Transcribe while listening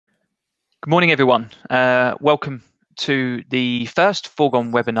Good morning, everyone. Welcome to the first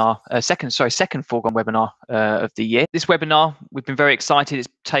foregone webinar, second foregone webinar of the year. This webinar, we've been very excited. It's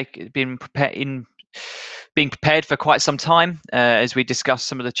been being prepared for quite some time as we discuss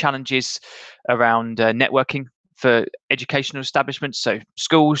some of the challenges around networking for educational establishments, so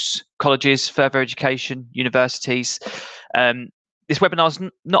schools, colleges, further education, universities. This webinar is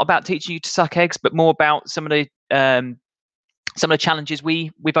not about teaching you to suck eggs, but more about some of the challenges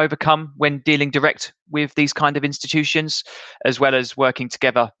we've overcome when dealing direct with these kind of institutions, as well as working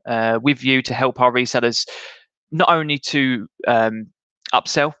together with you to help our resellers not only to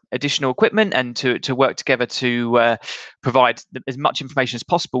upsell additional equipment and to work together to provide as much information as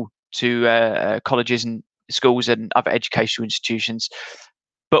possible to colleges and schools and other educational institutions,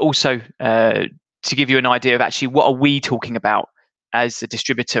 but also to give you an idea of actually what are we talking about as a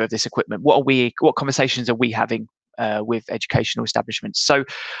distributor of this equipment. What conversations are we having with educational establishments? So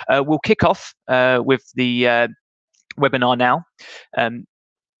we'll kick off with the webinar now.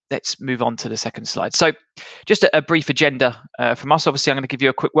 Let's move on to the second slide. So just a brief agenda from us. Obviously, I'm going to give you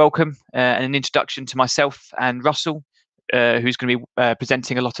a quick welcome and an introduction to myself and Russell, who's going to be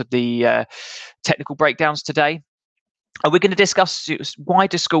presenting a lot of the technical breakdowns today. We're going to discuss why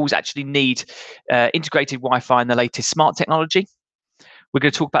do schools actually need integrated Wi-Fi and the latest smart technology. We're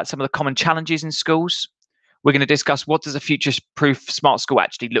going to talk about some of the common challenges in schools. We're going to discuss what does a future-proof smart school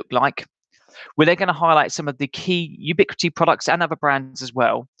actually look like. We're then going to highlight some of the key Ubiquity products and other brands as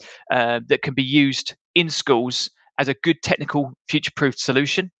well that can be used in schools as a good technical future-proof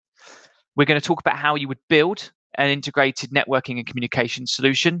solution. We're going to talk about how you would build an integrated networking and communication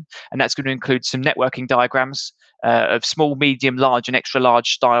solution, and that's going to include some networking diagrams of small, medium, large, and extra large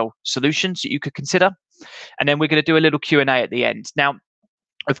style solutions that you could consider. And then we're going to do a little Q&A at the end. Now,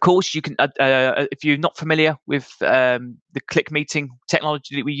 of course, you can, if you're not familiar with the click meeting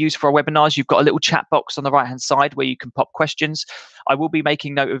technology that we use for our webinars, you've got a little chat box on the right-hand side where you can pop questions. I will be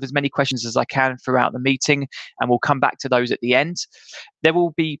making note of as many questions as I can throughout the meeting, and we'll come back to those at the end. There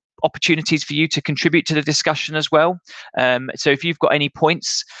will be opportunities for you to contribute to the discussion as well. So if you've got any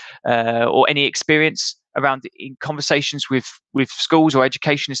points or any experience around in conversations with schools or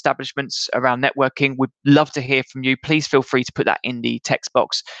education establishments around networking, we'd love to hear from you. Please feel free to put that in the text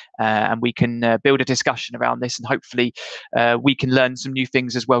box and we can build a discussion around this, and hopefully we can learn some new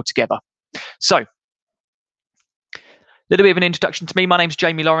things as well together. So a little bit of an introduction to me. My name's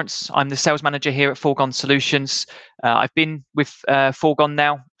Jamie Lawrence. I'm the sales manager here at Foregone Solutions. I've been with Foregone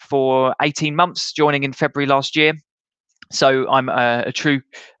now for 18 months, joining in February last year. So I'm a true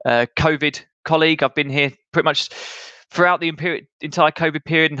COVID colleague. I've been here pretty much throughout the entire COVID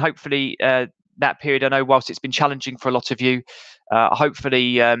period, and hopefully that period, I know whilst it's been challenging for a lot of you,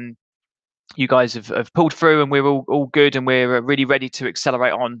 hopefully you guys have pulled through and we're all good, and we're really ready to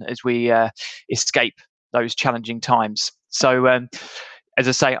accelerate on as we escape those challenging times. So as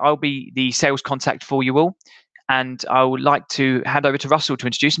I say, I'll be the sales contact for you all, and I would like to hand over to Russell to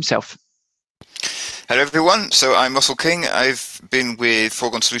introduce himself. Hello everyone, so I'm Russell King. I've been with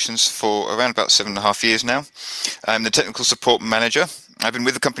Foregone Solutions for around about 7.5 years now. I'm the technical support manager. I've been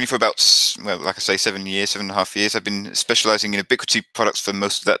with the company for about, well, like I say, 7.5 years. I've been specializing in Ubiquity products for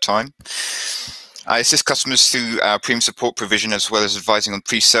most of that time. I assist customers through our premium support provision, as well as advising on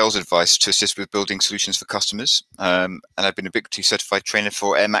pre-sales advice to assist with building solutions for customers. And I've been a Ubiquity certified trainer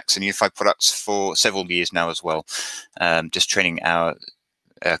for AirMax and Unified products for several years now as well, just training our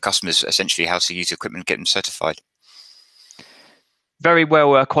customers essentially how to use the equipment and get them certified. Very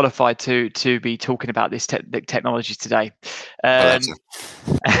well qualified to be talking about this technology today.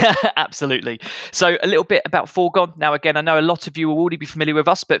 Absolutely. So a little bit about Foregone. Now, again, I know a lot of you will already be familiar with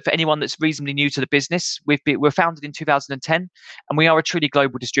us, but for anyone that's reasonably new to the business, we're founded in 2010, and we are a truly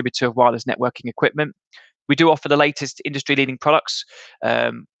global distributor of wireless networking equipment. We do offer the latest industry-leading products.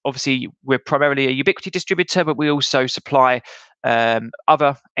 Obviously, we're primarily a Ubiquity distributor, but we also supply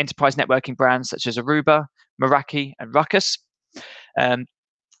other enterprise networking brands such as Aruba, Meraki, and Ruckus.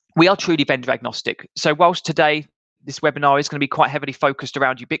 We are truly vendor agnostic. So whilst today this webinar is going to be quite heavily focused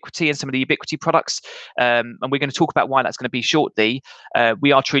around Ubiquity and some of the Ubiquity products, and we're going to talk about why that's going to be shortly,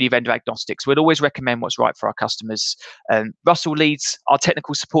 we are truly vendor agnostic. So we'd always recommend what's right for our customers. Russell leads our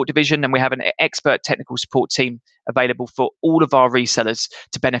technical support division, and we have an expert technical support team available for all of our resellers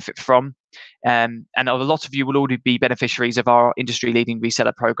to benefit from. And a lot of you will already be beneficiaries of our industry-leading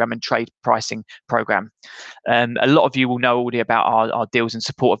reseller program and trade pricing program. A lot of you will know already about our deals and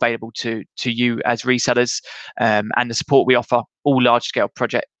support available to you as resellers, and the support we offer all large-scale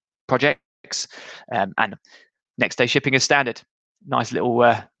projects, and next day shipping is standard. Nice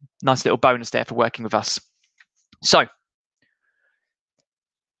little bonus there for working with us. So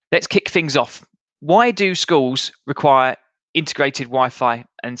let's kick things off. Why do schools require integrated Wi-Fi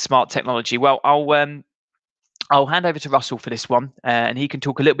and smart technology? Well, I'll hand over to Russell for this one, and he can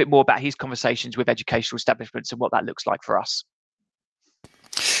talk a little bit more about his conversations with educational establishments and what that looks like for us.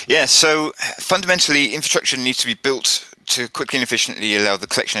 Yeah, so fundamentally, infrastructure needs to be built to quickly and efficiently allow the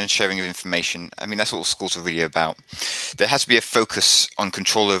collection and sharing of information. I mean, that's what schools are really about. There has to be a focus on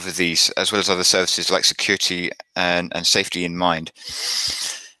control over these, as well as other services like security and safety in mind.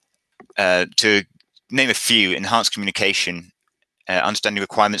 To name a few, enhanced communication, understanding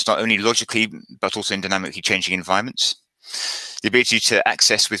requirements not only logically, but also in dynamically changing environments. The ability to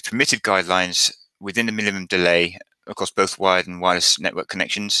access with permitted guidelines within the minimum delay across both wired and wireless network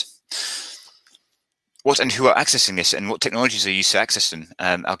connections. What and who are accessing this, and what technologies are used to access them?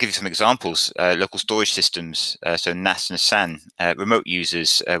 I'll give you some examples. Local storage systems, so NAS and SAN, remote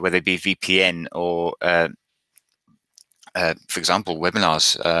users, whether they be VPN or, for example,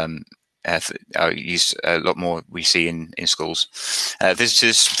 webinars. Are used a lot more, we see in schools.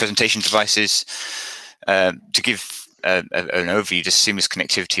 Visitors, presentation devices, to give an overview, just seamless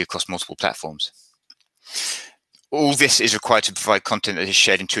connectivity across multiple platforms. All this is required to provide content that is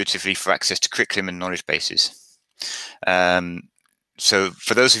shared intuitively for access to curriculum and knowledge bases. So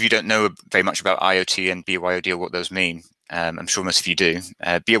for those of you who don't know very much about IoT and BYOD or what those mean, I'm sure most of you do.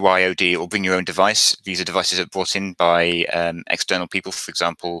 BYOD, or bring your own device. These are devices that are brought in by external people, for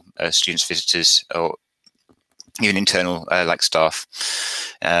example, students, visitors, or even internal like staff.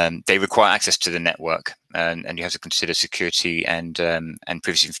 They require access to the network, and you have to consider security and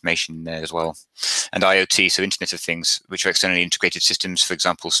privacy information there as well. And IoT, so Internet of Things, which are externally integrated systems, for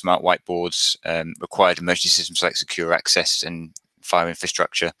example, smart whiteboards, required emergency systems like secure access and fire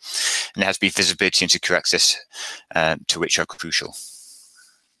infrastructure, and there has to be visibility and secure access to which are crucial.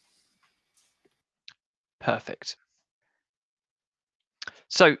 Perfect.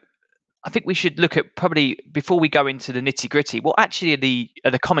 So I think we should look at, probably before we go into the nitty gritty, what actually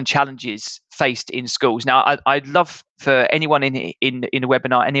are the common challenges faced in schools. Now, I'd love for anyone in the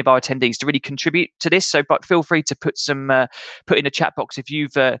webinar, any of our attendees, to really contribute to this. So, but feel free to put in the chat box if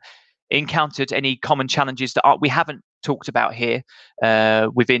you've encountered any common challenges that we haven't talked about here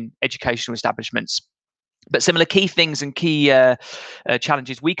within educational establishments. But similar key things and key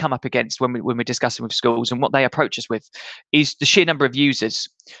challenges we come up against when we're discussing with schools, and what they approach us with, is the sheer number of users.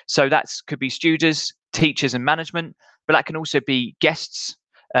 So that could be students, teachers, and management, but that can also be guests,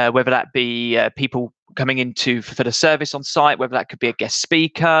 whether that be people coming in to fulfill a service on site, whether that could be a guest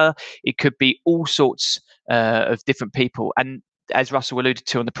speaker. It could be all sorts of different people. And as Russell alluded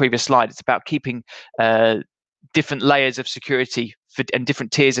to on the previous slide, it's about keeping different layers of security and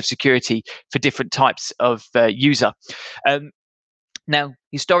different tiers of security for different types of user. Now,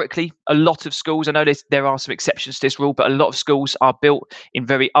 historically, a lot of schools, I know there are some exceptions to this rule, but a lot of schools are built in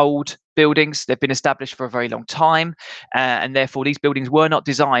very old buildings. They've been established for a very long time, and therefore these buildings were not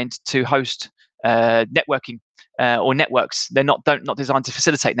designed to host networking or networks. They're not designed to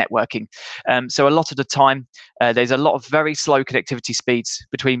facilitate networking. So a lot of the time, there's a lot of very slow connectivity speeds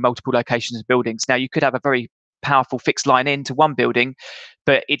between multiple locations and buildings. Now, you could have a very powerful fixed line into one building,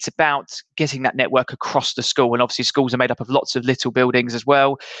 but it's about getting that network across the school. And obviously schools are made up of lots of little buildings as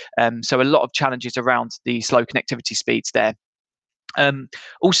well. So a lot of challenges around the slow connectivity speeds there.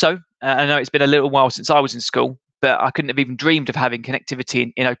 Also, I know it's been a little while since I was in school, but I couldn't have even dreamed of having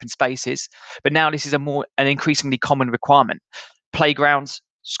connectivity in open spaces. But now this is an increasingly common requirement. Playgrounds,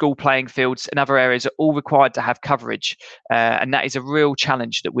 school playing fields, and other areas are all required to have coverage, and that is a real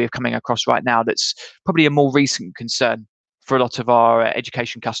challenge that we're coming across right now. That's probably a more recent concern for a lot of our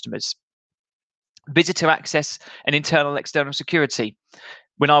education customers. Visitor access and internal and external security.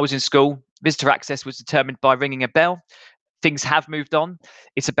 When I was in school, visitor access was determined by ringing a bell. Things have moved on.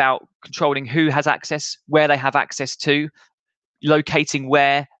 It's about controlling who has access, where they have access to, locating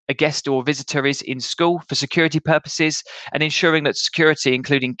where a guest or visitor is in school for security purposes, and ensuring that security,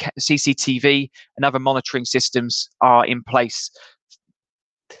 including CCTV and other monitoring systems, are in place.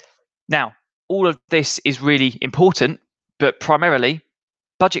 Now, all of this is really important, but primarily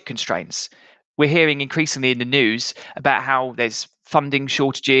budget constraints. We're hearing increasingly in the news about how there's funding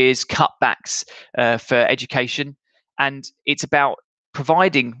shortages, cutbacks for education, and it's about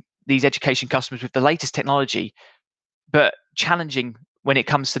providing these education customers with the latest technology, but challenging when it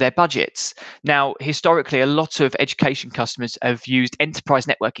comes to their budgets. Now, historically, a lot of education customers have used enterprise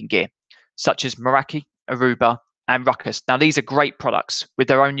networking gear, such as Meraki, Aruba, and Ruckus. Now, these are great products with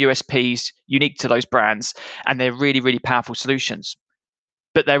their own USPs, unique to those brands, and they're really, really powerful solutions.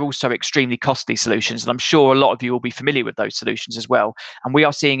 but they're also extremely costly solutions. And I'm sure a lot of you will be familiar with those solutions as well. And we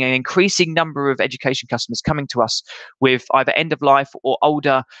are seeing an increasing number of education customers coming to us with either end of life or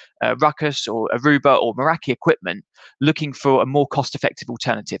older Ruckus or Aruba or Meraki equipment, looking for a more cost effective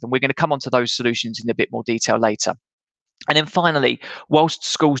alternative. And we're going to come onto those solutions in a bit more detail later. And then finally, whilst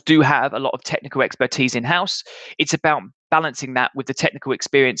schools do have a lot of technical expertise in-house, it's about balancing that with the technical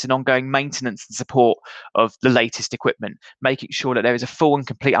experience and ongoing maintenance and support of the latest equipment, making sure that there is a full and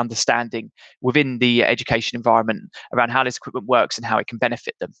complete understanding within the education environment around how this equipment works and how it can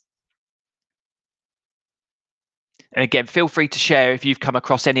benefit them. And again, feel free to share if you've come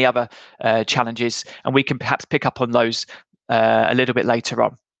across any other challenges, and we can perhaps pick up on those a little bit later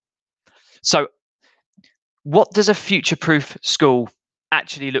on. So what does a future-proof school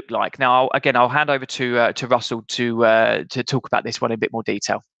actually look like? Now, again, I'll hand over to Russell to talk about this one in a bit more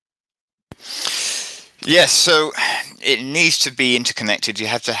detail. Yes, so it needs to be interconnected. You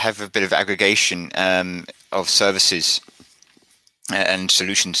have to have a bit of aggregation of services and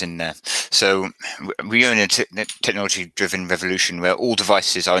solutions in there. So we are in a technology-driven revolution where all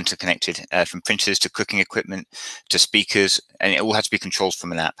devices are interconnected, from printers to cooking equipment to speakers, and it all has to be controlled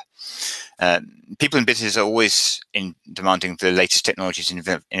from an app. People in business are always demanding the latest technologies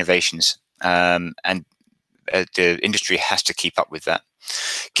and innovations, and the industry has to keep up with that.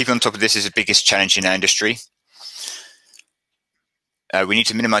 Keeping on top of this is the biggest challenge in our industry. We need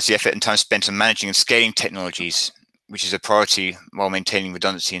to minimize the effort and time spent on managing and scaling technologies, which is a priority while maintaining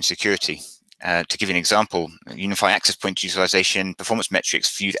redundancy and security. To give you an example, UniFi access point utilization performance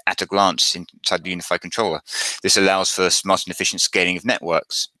metrics viewed at a glance inside the UniFi controller. This allows for smart and efficient scaling of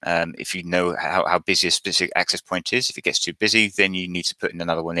networks. If you know how busy a specific access point is, if it gets too busy, then you need to put in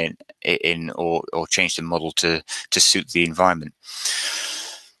another one or change the model to suit the environment.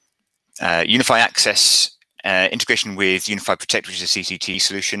 UniFi access integration with UniFi Protect, which is a CCT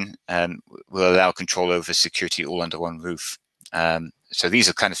solution, will allow control over security all under one roof. So these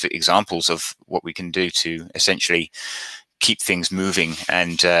are kind of examples of what we can do to essentially keep things moving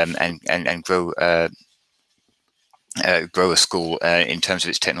and grow a school in terms of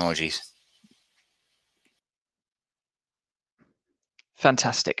its technologies.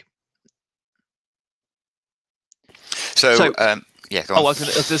 Fantastic. So yeah, go on. I was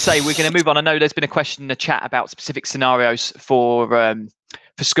going to say we're going to move on. I know there's been a question in the chat about specific scenarios for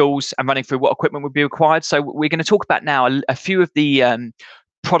schools and running through what equipment would be required. So we're going to talk about now a few of the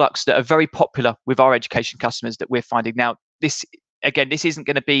products that are very popular with our education customers that we're finding. Now, this isn't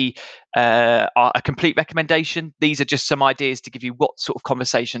going to be a complete recommendation. These are just some ideas to give you what sort of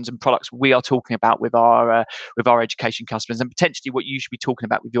conversations and products we are talking about with our education customers, and potentially what you should be talking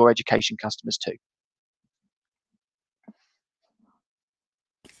about with your education customers too.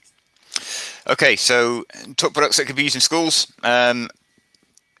 Okay, so top products that could be used in schools.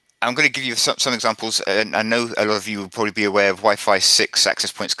 I'm going to give you some examples. And I know a lot of you will probably be aware of Wi-Fi 6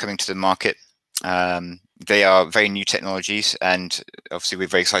 access points coming to the market. They are very new technologies, and obviously we're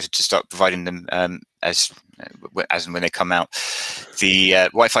very excited to start providing them as and when they come out. The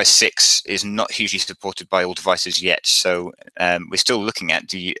Wi-Fi 6 is not hugely supported by all devices yet, so we're still looking at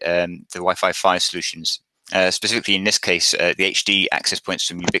the Wi-Fi 5 solutions. Specifically in this case, the HD access points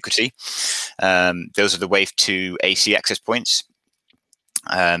from Ubiquiti. Those are the Wave 2 AC access points.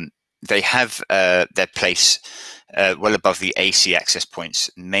 They have their place well above the AC access points,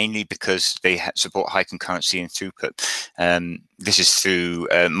 mainly because they support high concurrency and throughput. This is through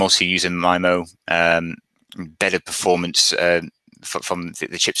multi-user MIMO, better performance from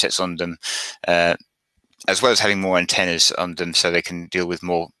the chipsets on them, as well as having more antennas on them so they can deal with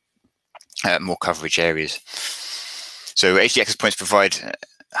more coverage areas. So HD access points provide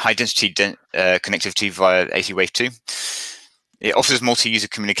high-density connectivity via AC Wave 2. It offers multi-user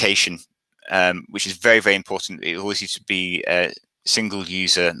communication, which is very, very important. It always used to be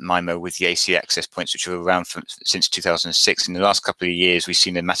single-user MIMO with the AC access points, which were around since 2006. In the last couple of years, we've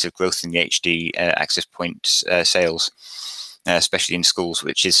seen a massive growth in the HD access point sales, especially in schools,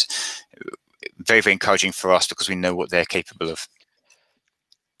 which is very, very encouraging for us because we know what they're capable of.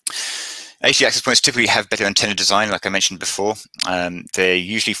 HD access points typically have better antenna design, like I mentioned before. They're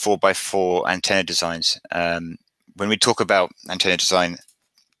usually 4x4 antenna designs. When we talk about antenna design,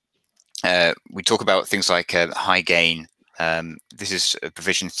 we talk about things like high gain. This is a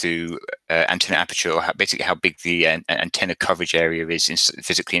provision through antenna aperture, or basically how big the antenna coverage area is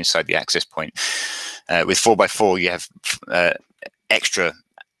physically inside the access point. With 4x4, you have extra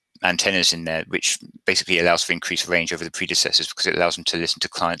antennas in there, which basically allows for increased range over the predecessors because it allows them to listen to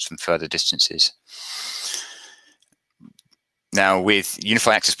clients from further distances. Now, with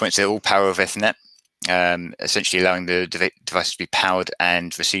UniFi access points, they're all power over Ethernet. essentially allowing the device to be powered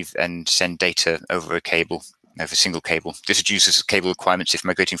and receive and send data over a cable, over a single cable. This reduces cable requirements if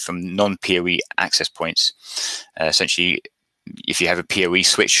migrating from non-PoE access points. Essentially, if you have a PoE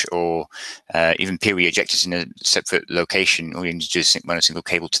switch or even PoE ejectors in a separate location, all you need to do is run a single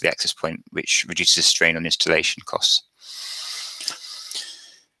cable to the access point, which reduces the strain on installation costs.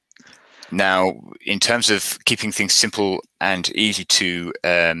 Now, in terms of keeping things simple and easy to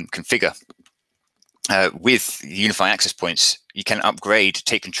configure, with UniFi access points, you can upgrade,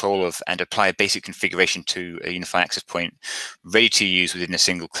 take control of, and apply a basic configuration to a UniFi access point ready to use within a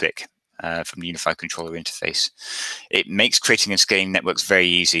single click from the UniFi controller interface. It makes creating and scaling networks very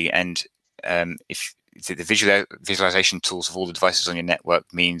easy, and if the visualization tools of all the devices on your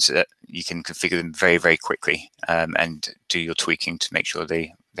network means that you can configure them very, very quickly and do your tweaking to make sure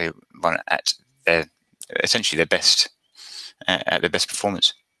they run at essentially their best at their best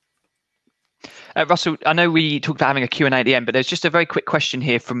performance. Russell, I know we talked about having a Q&A at the end, but there's just a very quick question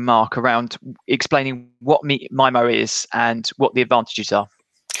here from Mark around explaining what MIMO is and what the advantages are.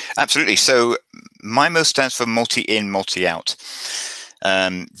 Absolutely. So MIMO stands for multi-in, multi-out.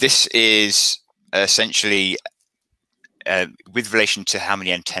 This is essentially with relation to how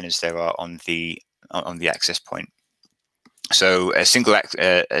many antennas there are on the access point. So a single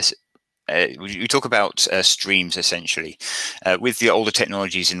we talk about streams essentially. With the older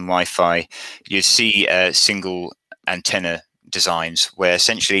technologies in Wi-Fi, you see single antenna designs where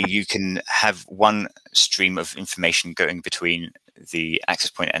essentially you can have one stream of information going between the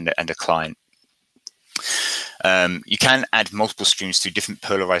access point and a client. You can add multiple streams through different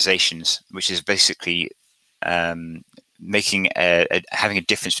polarizations, which is basically making having a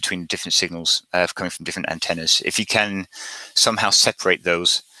difference between different signals coming from different antennas. If you can somehow separate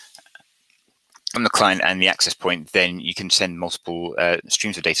those from the client and the access point, then you can send multiple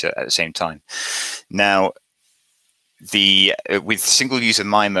streams of data at the same time. Now, with single user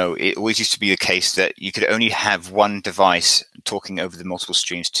MIMO, it always used to be the case that you could only have one device talking over the multiple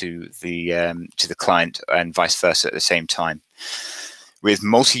streams to the client and vice versa at the same time. With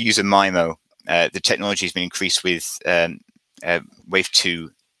multi-user MIMO, the technology has been increased with Wave 2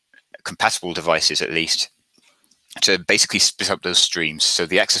 compatible devices, at least, to basically split up those streams. So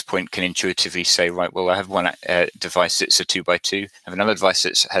the access point can intuitively say, right, well, I have one device that's a 2x2, I have another device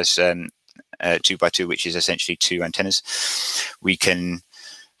that has 2x2, which is essentially two antennas. We can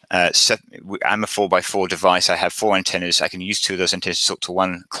I'm a 4x4 device. I have 4 antennas. I can use 2 of those antennas to talk to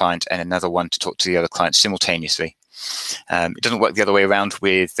one client and another one to talk to the other client simultaneously. It doesn't work the other way around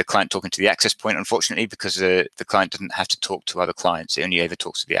with the client talking to the access point, unfortunately, because the client doesn't have to talk to other clients. It only ever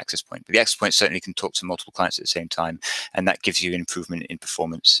talks to the access point. But the access point certainly can talk to multiple clients at the same time, and that gives you an improvement in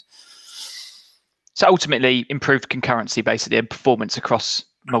performance. So ultimately, improved concurrency, basically, and performance across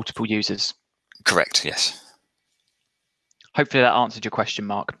multiple users. Correct, yes. Hopefully that answered your question,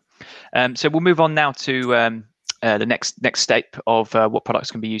 Mark. So we'll move on now to the next step of what products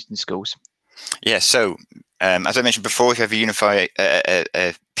can be used in schools. Yeah, so as I mentioned before, if you have a UniFi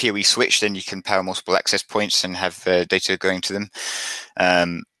a PoE switch, then you can power multiple access points and have data going to them.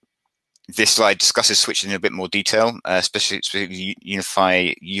 This slide discusses switches in a bit more detail, especially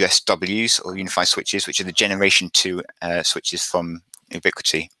UniFi USWs or UniFi switches, which are the Generation 2 switches from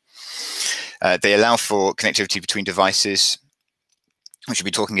Ubiquiti. They allow for connectivity between devices, which we'll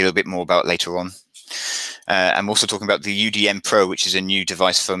be talking a little bit more about later on. I'm also talking about the UDM Pro, which is a new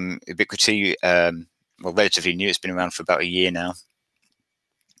device from Ubiquiti, well, relatively new. It's been around for about a year now.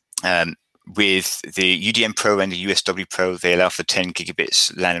 With the UDM Pro and the USW Pro, they allow for 10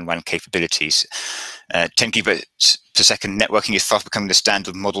 gigabits LAN and WAN capabilities. 10 gigabits per second networking is fast becoming the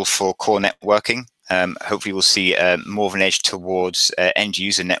standard model for core networking. Hopefully we'll see more of an edge towards end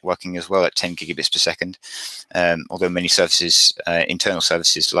user networking as well at 10 gigabits per second, although many services, internal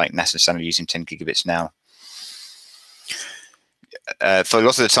services like NASA and Sun are using 10 gigabits now. For a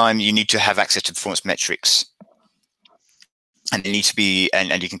lot of the time, you need to have access to performance metrics, and they need to be,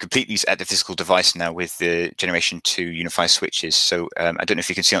 and you can complete these at the physical device now with the Generation 2 UniFi switches. So I don't know if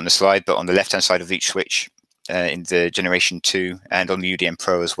you can see on the slide, but on the left-hand side of each switch in the Generation 2 and on the UDM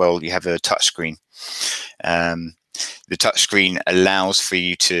Pro as well, you have a touch screen. The touch screen allows for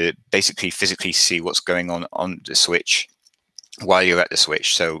you to basically physically see what's going on the switch while you're at the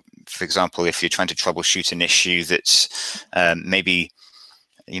switch. So, for example, if you're trying to troubleshoot an issue that's maybe,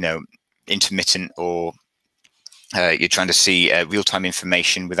 intermittent, or you're trying to see real-time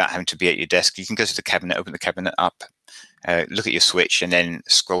information without having to be at your desk, you can go to the cabinet, open the cabinet up, look at your switch, and then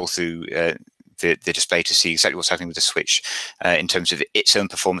scroll through the display to see exactly what's happening with the switch in terms of its own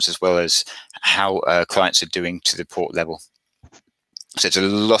performance, as well as how clients are doing to the port level. So it's a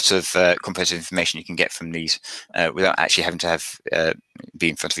lot of comprehensive information you can get from these without actually having to have be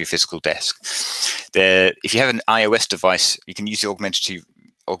in front of your physical desk. If you have an iOS device, you can use the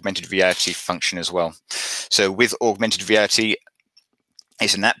augmented reality function as well. So with augmented reality,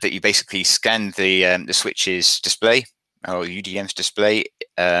 it's an app that you basically scan the switch's display or UDM's display.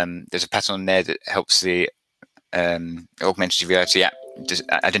 There's a pattern on there that helps the augmented reality app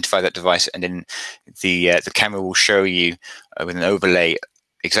identify that device, and then the camera will show you with an overlay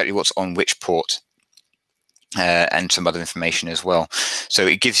exactly what's on which port and some other information as well. So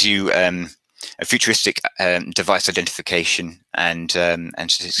it gives you a futuristic device identification and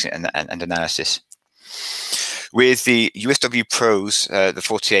analysis. With the USW Pros, the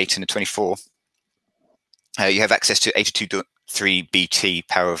 48 and the 24, you have access to 802.3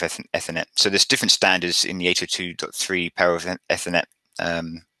 power of Ethernet. So there's different standards in the 802.3 power of Ethernet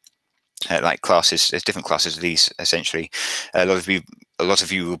like classes. There's different classes of these essentially. A lot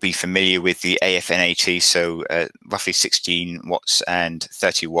of you will be familiar with the AFNAT, so roughly 16 watts and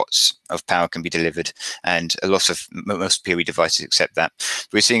 30 watts of power can be delivered, and most PoE devices accept that.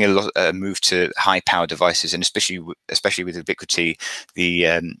 We're seeing a move to high power devices, and especially with Ubiquiti,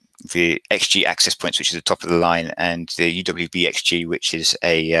 the XG access points, which is the top of the line, and the UWB XG, which is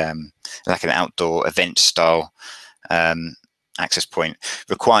a like an outdoor event style access point,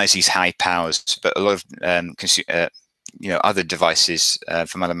 requires these high powers. But a lot of other devices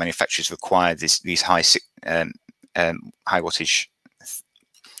from other manufacturers require these high wattage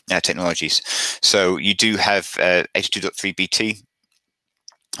technologies. So you do have 82.3 BT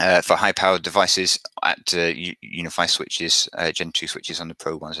for high powered devices at UniFi switches, Gen 2 switches on the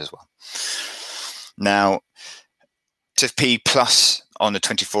Pro ones as well. Now, TFP Plus on the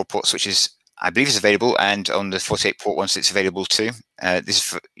 24 port switches, I believe, is available, and on the 48 port ones it's available too.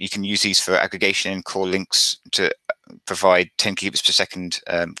 You can use these for aggregation and core links to provide 10 gigabits per second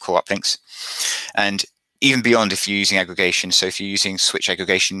core uplinks, and even beyond if you're using aggregation. So if you're using switch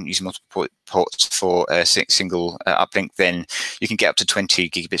aggregation, using multiple ports for a single uplink, then you can get up to 20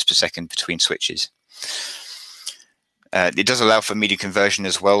 gigabits per second between switches. It does allow for media conversion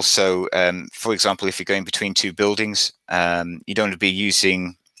as well. So for example, if you're going between two buildings, you don't want to be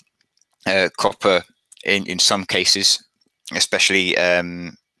using copper in some cases, especially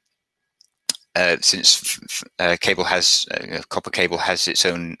since copper cable has its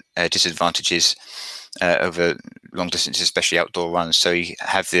own disadvantages over long distances, especially outdoor runs. So you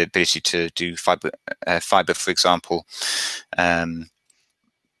have the ability to do fiber, for example,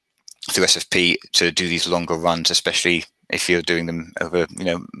 through SFP to do these longer runs, especially if you're doing them over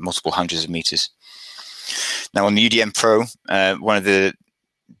multiple hundreds of meters. Now on the UDM Pro, one of the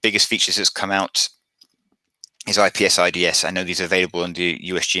biggest features that's come out is IPS IDS. I know these are available on the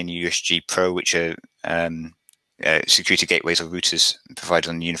USG and USG Pro, which are security gateways or routers provided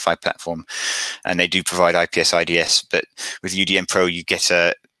on the UniFi platform, and they do provide IPS IDS. But with UDM Pro, you get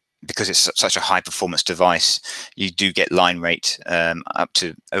because it's such a high performance device, you do get line rate up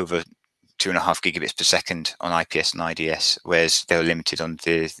to over 2.5 gigabits per second on IPS and IDS, whereas they're limited on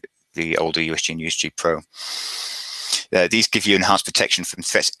the older USG and USG Pro. These give you enhanced protection from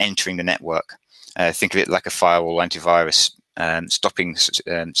threats entering the network. Think of it like a firewall antivirus, stopping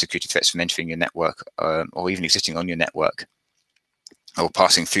security threats from entering your network or even existing on your network or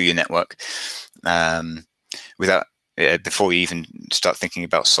passing through your network without before you even start thinking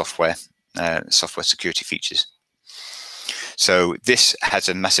about software security features. So this has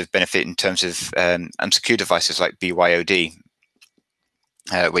a massive benefit in terms of unsecure devices like BYOD,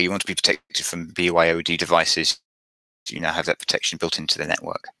 where you want to be protected from BYOD devices. You now have that protection built into the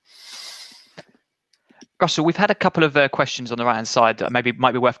network. Russell, we've had a couple of questions on the right-hand side that maybe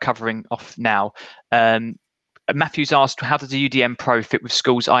might be worth covering off now. Matthew's asked, how does the UDM Pro fit with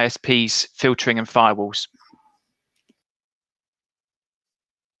schools' ISPs, filtering and firewalls?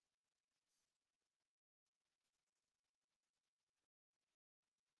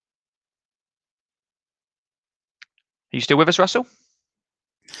 Are you still with us, Russell?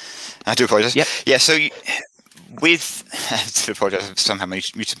 I do apologize. Yep. Yeah, so I apologize, I've somehow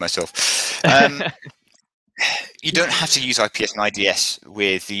muted myself. You don't have to use IPS and IDS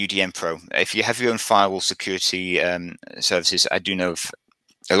with the UDM Pro. If you have your own firewall security services, I do know of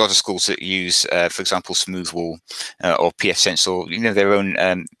a lot of schools that use, for example, Smoothwall or pfSense, or their own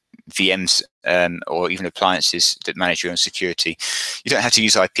VMs or even appliances that manage your own security. You don't have to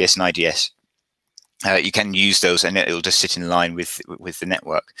use IPS and IDS. You can use those, and it'll just sit in line with the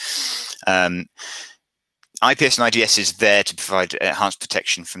network. IPS and IDS is there to provide enhanced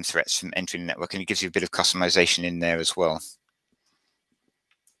protection from threats from entering the network, and it gives you a bit of customization in there as well.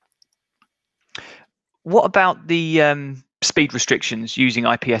 What about the speed restrictions using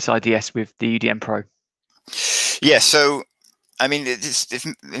IPS IDS with the UDM Pro? Yeah, so I mean,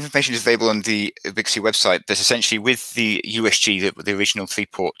 information is available on the Ubiquiti website, but essentially with the USG, the original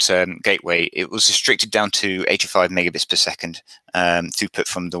 3-port gateway, it was restricted down to 85 megabits per second throughput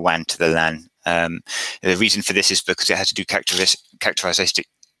from the WAN to the LAN. The reason for this is because it has to do characterization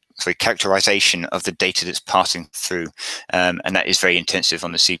of the data that's passing through, and that is very intensive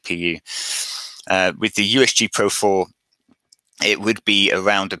on the CPU. With the USG Pro 4, it would be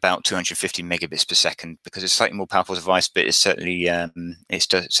around about 250 megabits per second because it's a slightly more powerful device, but it's certainly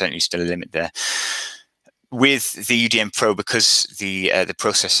certainly still a limit there. With the UDM Pro, because the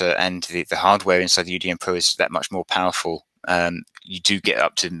processor and the hardware inside the UDM Pro is that much more powerful, you do get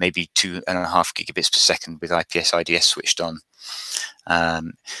up to maybe 2.5 gigabits per second with IPS IDS switched on.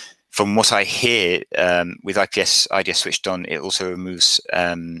 From what I hear, with IPS IDS switched on, it also removes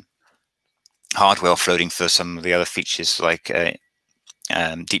hardware offloading for some of the other features like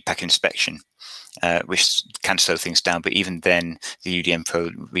deep packet inspection, which can slow things down. But even then, the UDM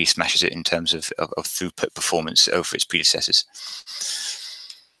Pro really smashes it in terms of throughput performance over its predecessors.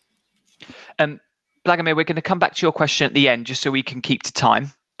 Vladimir, we're going to come back to your question at the end, just so we can keep to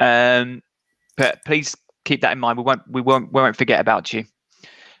time. But please keep that in mind. We won't forget about you.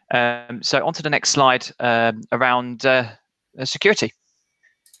 So on to the next slide around security.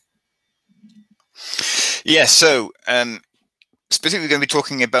 Yeah, so specifically, we're going to be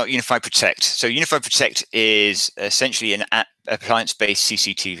talking about UniFi Protect. So UniFi Protect is essentially an appliance-based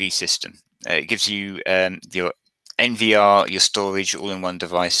CCTV system. It gives you your NVR, your storage, all in one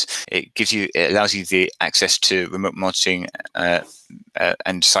device. It allows you the access to remote monitoring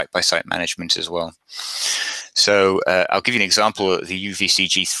and site-by-site management as well. So I'll give you an example of the UVC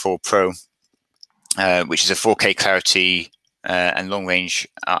G4 Pro, which is a 4K clarity and long-range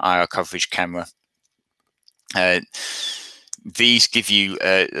IR coverage camera. These give you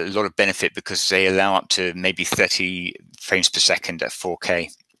a lot of benefit because they allow up to maybe 30 frames per second at 4K.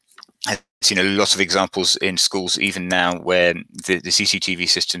 I've seen a lot of examples in schools even now where the CCTV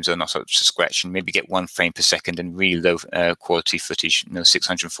systems are not up to scratch and maybe get 1 frame per second and really low quality footage,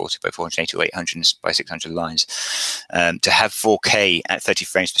 640 by 480 or 800 by 600 lines. To have 4K at 30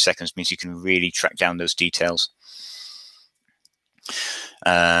 frames per second means you can really track down those details.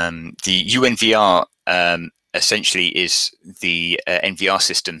 The UNVR essentially is the NVR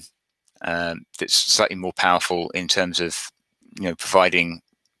system that's slightly more powerful in terms of providing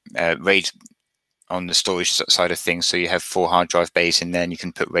RAID on the storage side of things. So you have 4 hard drive bays in there, and you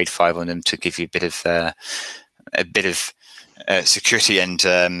can put RAID 5 on them to give you a bit of security and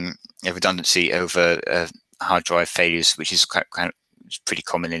redundancy over hard drive failures, which is pretty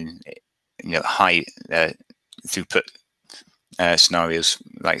common in high throughput scenarios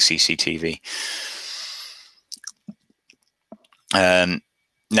like CCTV.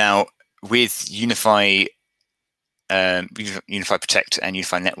 Now, with UniFi Protect and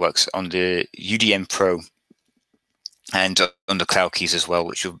UniFi Networks on the UDM Pro and on the Cloud Keys as well,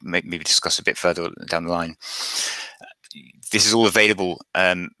 which we'll maybe discuss a bit further down the line, this is all available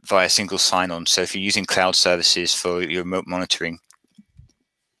via single sign-on. So if you're using cloud services for your remote monitoring,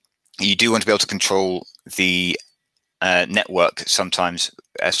 you do want to be able to control the network sometimes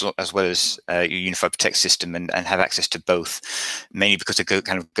as well as your UniFi Protect system and have access to both, mainly because they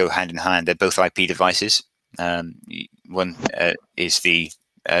go hand in hand. They're both IP devices. One is the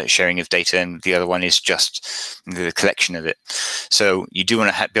sharing of data, and the other one is just the collection of it. So you do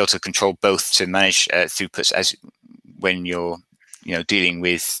want to be able to control both to manage throughputs as when you're dealing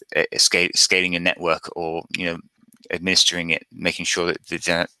with scaling a network or administering it, making sure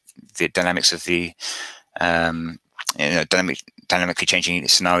that the dynamics of the dynamically changing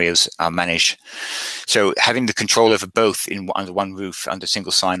scenarios are managed. So having the control over both under one roof, under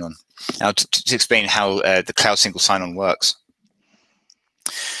single sign-on. Now, to explain how the cloud single sign-on works,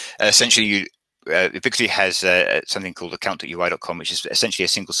 essentially, Ubiquiti has something called account.ui.com, which is essentially a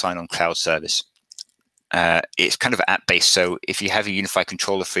single sign-on cloud service. It's kind of app-based, so if you have a UniFi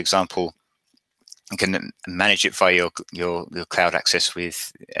controller, for example, you can manage it via your cloud access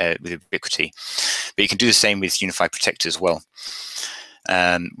with Ubiquiti, but you can do the same with UniFi Protect as well.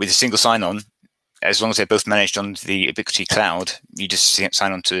 With a single sign-on, as long as they're both managed on the Ubiquiti cloud, you just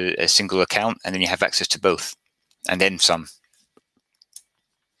sign on to a single account, and then you have access to both, and then some.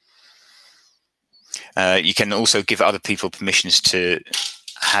 You can also give other people permissions to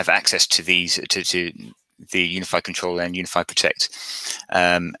have access to these to the UniFi controller and UniFi Protect,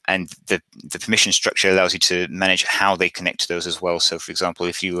 and the permission structure allows you to manage how they connect to those as well. So, for example,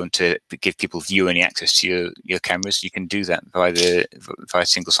 if you want to give people view-only access to your cameras, you can do that via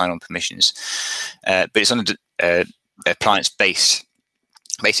single sign-on permissions. But it's on appliance-based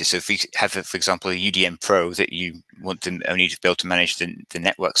basis. So if you have, for example, a UDM Pro that you want them only to be able to manage the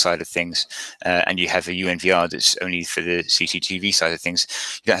network side of things, and you have a UNVR that's only for the CCTV side of things,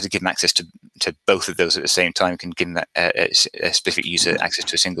 you don't have to give them access to both of those at the same time. You can give them a specific user access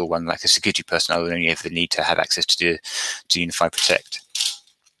to a single one, like a security personnel will only ever need to have access to Unify Protect.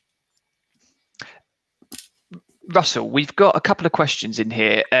 Russell, we've got a couple of questions in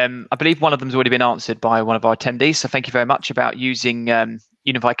here. I believe one of them's already been answered by one of our attendees, so thank you very much, about using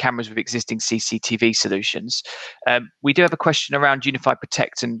Unify cameras with existing CCTV solutions. We do have a question around Unify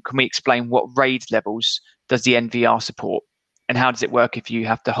Protect, and can we explain what RAID levels does the NVR support, and how does it work if you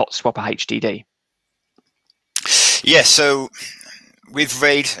have to hot swap a HDD? Yeah, so with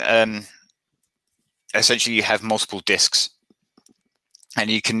RAID, essentially you have multiple disks, and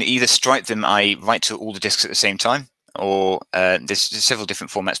you can either stripe them, write to all the disks at the same time, or there's several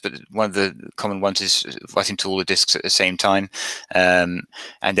different formats, but one of the common ones is writing to all the disks at the same time, and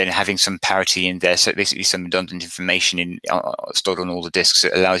then having some parity in there, so basically some redundant information stored on all the disks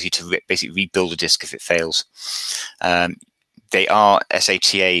that allows you to basically rebuild a disk if it fails. They are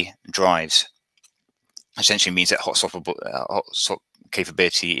SATA drives. Essentially means that hot swap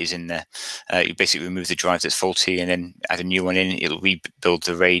capability is in there. You basically remove the drive that's faulty and then add a new one in. It'll rebuild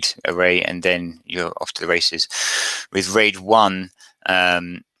the RAID array, and then you're off to the races. With RAID 1,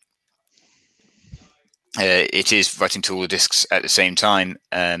 it is writing to all the disks at the same time,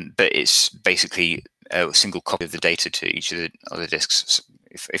 but it's basically a single copy of the data to each of the other disks,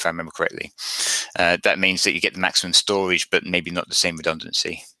 if I remember correctly. That means that you get the maximum storage, but maybe not the same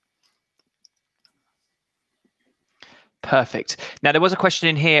redundancy. Perfect. Now, there was a question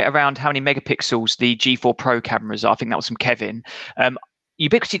in here around how many megapixels the G4 Pro cameras are. I think that was from Kevin.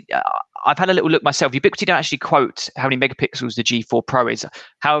 Ubiquiti, I've had a little look myself. Ubiquiti don't actually quote how many megapixels the G4 Pro is.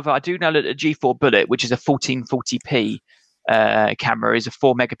 However, I do know that the G4 Bullet, which is a 1440p camera, is a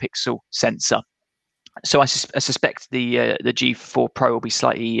 4 megapixel sensor. So I suspect the G4 Pro will be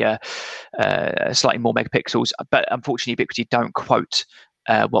slightly more megapixels, but unfortunately, Ubiquiti don't quote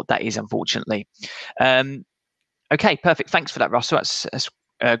what that is, unfortunately. Okay, perfect. Thanks for that, Russell. That's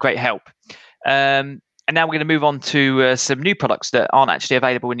great help. And now we're going to move on to some new products that aren't actually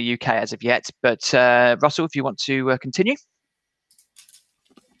available in the UK as of yet. But Russell, if you want to continue.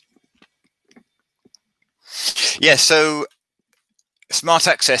 Yeah, so smart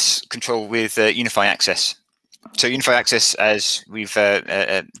access control with Unify Access. So Unify Access, as we've,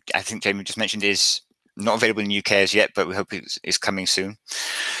 I think Jamie just mentioned, is not available in the UK as yet, but we hope it's coming soon.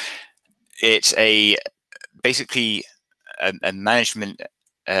 It's basically a management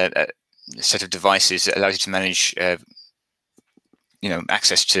set of devices that allows you to manage,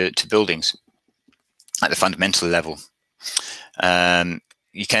 access to buildings at the fundamental level.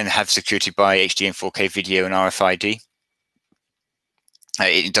 You can have security by HD and 4K video and RFID.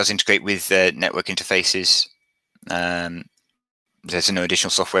 It does integrate with network interfaces. There's no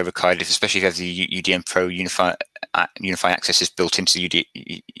additional software required, especially if you have the UDM Pro Unify Access is built into the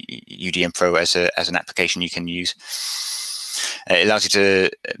UDM Pro as an application you can use. It allows you to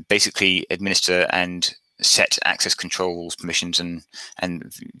basically administer and set access controls, permissions,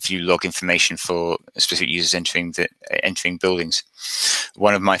 and view log information for specific users entering buildings.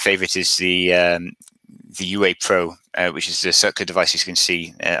 One of my favorites is the UA Pro, which is the circular device you can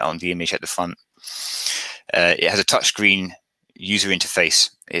see on the image at the front. It has a touchscreen user interface.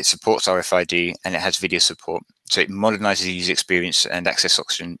 It supports RFID and it has video support. So it modernizes the user experience and access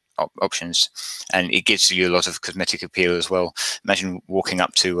options, and it gives you a lot of cosmetic appeal as well. Imagine walking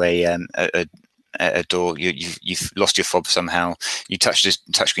up to a door, you've lost your fob somehow, you touch this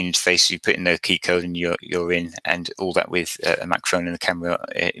touchscreen interface, you put in the key code, and you're in, and all that with a microphone and a camera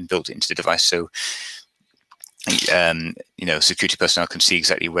built into the device. So security personnel can see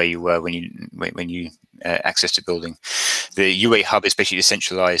exactly where you were when you accessed the building. The UA Hub is basically a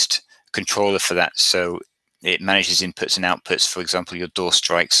centralized controller for that, so it manages inputs and outputs, for example, your door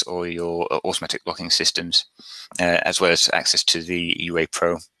strikes or your automatic locking systems, as well as access to the UA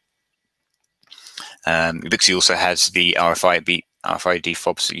Pro. Ubiquiti also has the RFID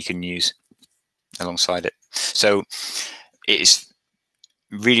fobs that you can use alongside it. So it's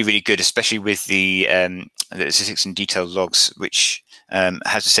really, really good, especially with the statistics and detailed logs, which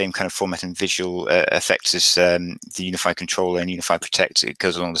has the same kind of format and visual effects as the Unify Controller and Unify Protect. It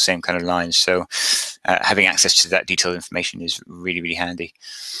goes along the same kind of lines. So having access to that detailed information is really, really handy.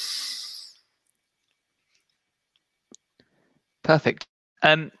 Perfect.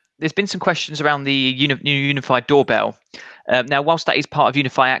 There's been some questions around the new Unified Doorbell. Now, whilst that is part of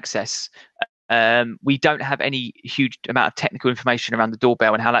Unify Access, We don't have any huge amount of technical information around the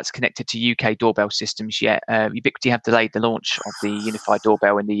doorbell and how that's connected to UK doorbell systems yet. Ubiquiti have delayed the launch of the unified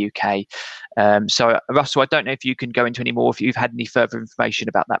doorbell in the UK. So, Russell, I don't know if you can go into any more, if you've had any further information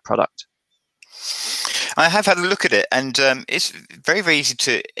about that product. I have had a look at it, and it's very, very easy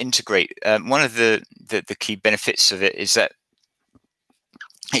to integrate. One of the key benefits of it is that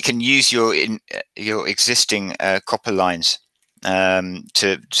it can use your existing copper lines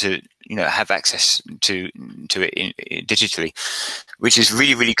to have access to it digitally, which is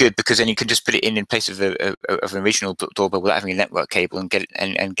really, really good, because then you can just put it in place of an original doorbell without having a network cable and get it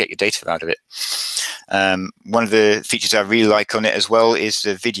and get your data out of it. One of the features I really like on it as well is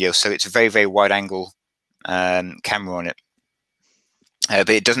the video. So it's a very, very wide angle camera on it, but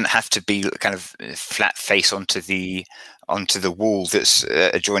it doesn't have to be kind of flat face onto the wall that's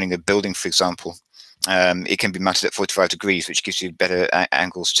adjoining a building, for example. It can be mounted at 45 degrees, which gives you better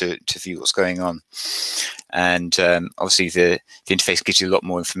angles to view what's going on. And obviously the interface gives you a lot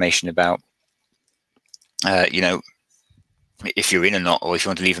more information about, if you're in or not, or if you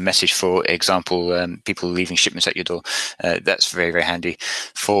want to leave a message, for example, people leaving shipments at your door. That's very, very handy.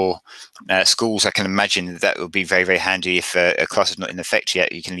 For schools, I can imagine that will be very, very handy if a class is not in effect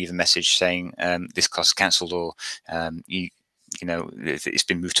yet. You can leave a message saying this class is cancelled, or it's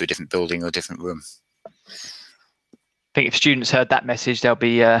been moved to a different building or a different room. I think if students heard that message, there'll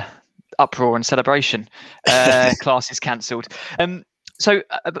be uproar and celebration. Class is cancelled. So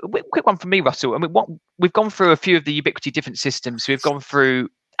a quick one from me, Russell. I mean, we've gone through a few of the Ubiquiti different systems. We've gone through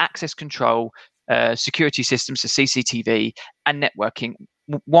access control, security systems, so CCTV, and networking.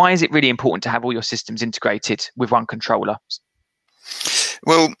 Why is it really important to have all your systems integrated with one controller?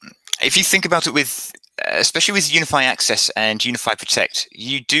 Well, if you think about it, especially with Unify Access and Unify Protect,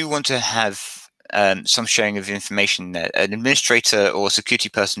 you do want to have some sharing of information there. An administrator or security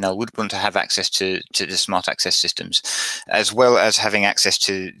personnel would want to have access to the smart access systems, as well as having access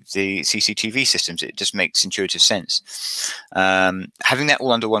to the CCTV systems. It just makes intuitive sense. Having that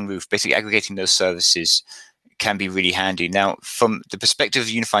all under one roof, basically aggregating those services, can be really handy. Now, from the perspective of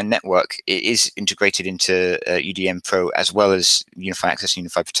Unified Network, it is integrated into UDM Pro as well as Unify Access and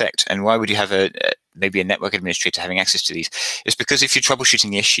Unify Protect. And why would you have maybe a network administrator having access to these? It's because if you're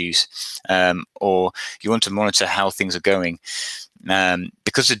troubleshooting issues or you want to monitor how things are going,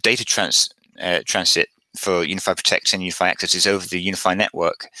 because the data transit for Unify Protect and Unify Access is over the Unify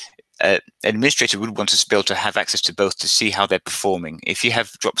Network, an administrator would want to be able to have access to both to see how they're performing. If you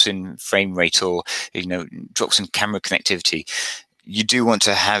have drops in frame rate or drops in camera connectivity, you do want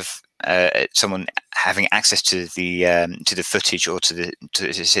to have someone having access to the footage or to the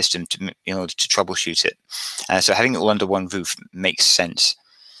system in order to troubleshoot it. So having it all under one roof makes sense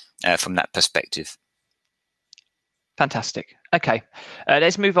from that perspective. Fantastic. Okay,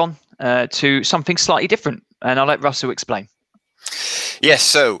 let's move on to something slightly different, and I'll let Russell explain. Yes,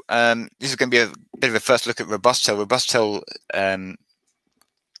 so this is going to be a bit of a first look at Robustel. Robustel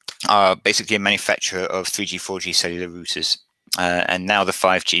are basically a manufacturer of 3G, 4G cellular routers, and now the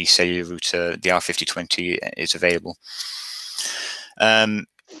 5G cellular router, the R5020, is available. When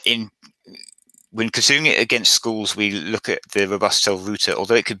considering it against schools, we look at the Robustel router.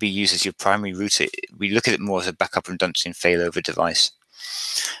 Although it could be used as your primary router, we look at it more as a backup redundancy and failover device.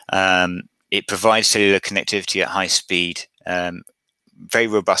 It provides cellular connectivity at high speed, very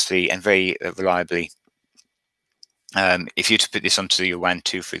robustly and very reliably. If you were to put this onto your WAN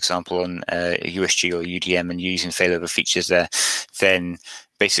 2, for example, on USG or UDM, and you're using failover features there, then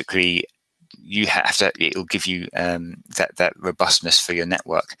basically it'll give you that robustness for your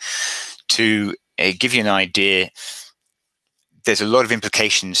network. To give you an idea, there's a lot of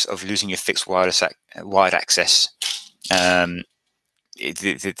implications of losing your fixed wired access. The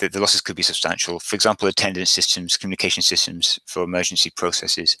losses could be substantial. For example, attendance systems, communication systems for emergency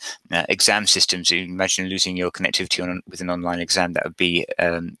processes, exam systems. You imagine losing your connectivity with an online exam. That would be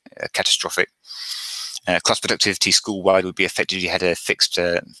catastrophic. Class productivity school-wide would be affected if you had a fixed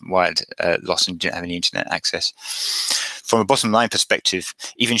wired loss and didn't have any internet access. From a bottom line perspective,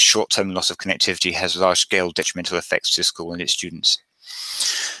 even short-term loss of connectivity has large-scale detrimental effects to the school and its students.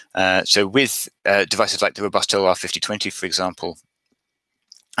 So with devices like the Robustel R5020, for example,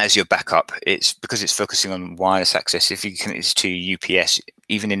 as your backup, it's because it's focusing on wireless access. If you connect this to UPS,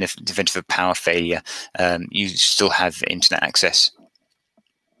 even in the event of a power failure, you still have internet access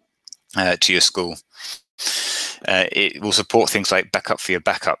to your school. It will support things like backup for your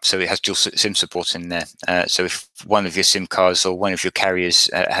backup, so it has dual SIM support in there. So if one of your SIM cards or one of your carriers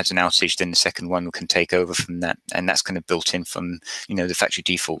has an outage, then the second one can take over from that, and that's kind of built in from the factory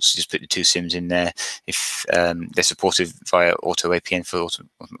defaults. Just put the two SIMs in there. If they're supported via auto APN for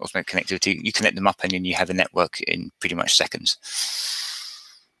automatic connectivity, you connect them up, and then you have a network in pretty much seconds.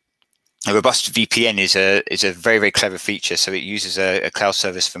 A robust VPN is a very, very clever feature. So it uses a cloud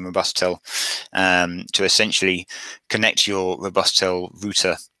service from Robustel to essentially connect your Robustel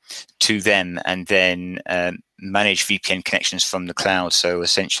router to them, and then manage VPN connections from the cloud. So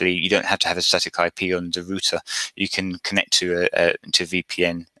essentially, you don't have to have a static IP on the router. You can connect to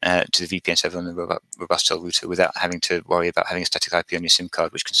VPN to the VPN server on the Robustel router without having to worry about having a static IP on your SIM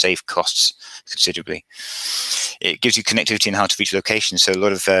card, which can save costs considerably. It gives you connectivity in hard to reach locations. So a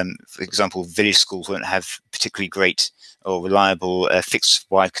lot of, for example, village schools won't have particularly great or reliable fixed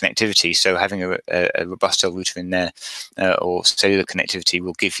wired connectivity. So having a Robustel router in there or cellular connectivity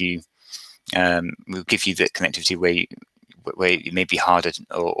will give you the connectivity where it may be harder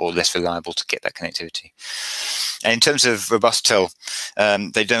or less reliable to get that connectivity. And in terms of Robustel,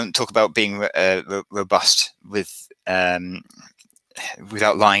 they don't talk about being robust without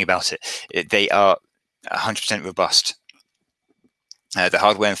lying about it. They are 100% robust. The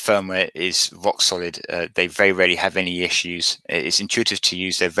hardware and firmware is rock solid. They very rarely have any issues. It's intuitive to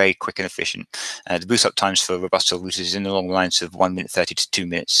use. They're very quick and efficient. The boot up times for Robustel routers is in the long lines of 1 minute 30 to 2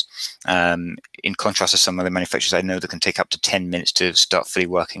 minutes. In contrast to some other manufacturers I know that can take up to 10 minutes to start fully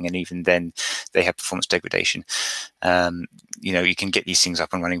working, and even then they have performance degradation. You can get these things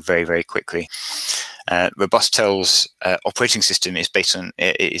up and running very, very quickly. Robustel's operating system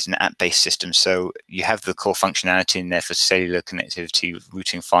is an app-based system, so you have the core functionality in there for cellular connectivity,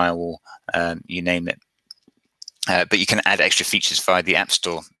 routing, firewall, you name it. But you can add extra features via the App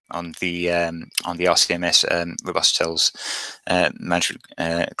Store on the RCMS Robustel's management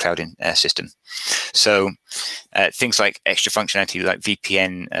cloud system. So things like extra functionality like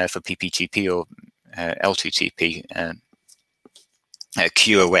VPN for PPTP or L2TP.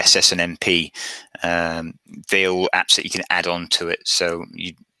 QoS, SNMP, they're all apps that you can add on to it. So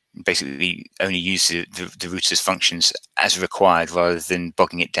you basically only use the router's functions as required, rather than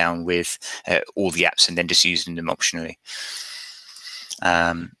bogging it down with all the apps and then just using them optionally.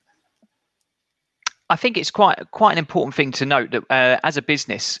 I think it's quite an important thing to note that as a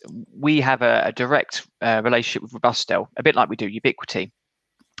business, we have a direct relationship with Robustel, a bit like we do Ubiquity.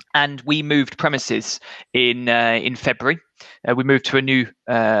 And we moved premises in February. We moved to a new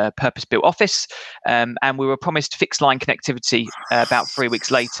purpose-built office, and we were promised fixed line connectivity about 3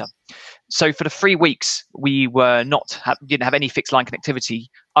 weeks later. So for the 3 weeks, we didn't have any fixed line connectivity.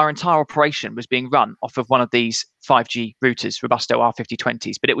 Our entire operation was being run off of one of these 5G routers, Robustel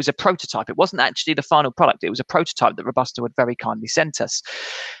R5020s, but it was a prototype. It wasn't actually the final product. It was a prototype that Robustel had very kindly sent us.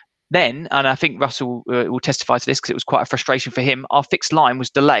 Then, and I think Russell will testify to this because it was quite a frustration for him, our fixed line was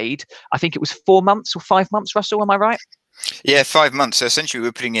delayed. I think it was 4 months or 5 months, Russell, am I right? Yeah, 5 months. So essentially, we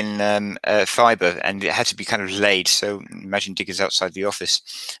were putting in fibre, and it had to be kind of delayed. So imagine diggers outside the office.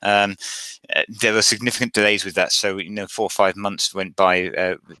 There were significant delays with that. So 4 or 5 months went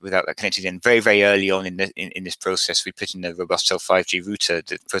by without that connected in. Very, very early on in this process, we put in the Robustel 5G router,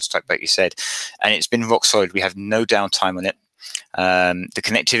 the prototype, like you said, and it's been rock solid. We have no downtime on it. The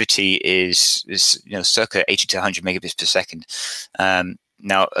connectivity is circa 80 to 100 megabits per second.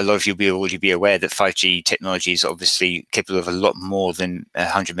 Now, a lot of you will already be aware that 5G technology is obviously capable of a lot more than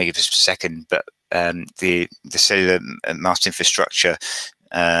 100 megabits per second, but the cellular mast infrastructure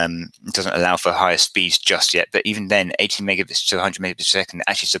doesn't allow for higher speeds just yet. But even then, 80 megabits to 100 megabits per second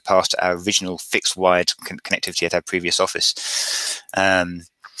actually surpassed our original fixed wired connectivity at our previous office.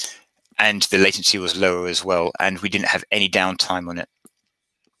 And the latency was lower as well, and we didn't have any downtime on it.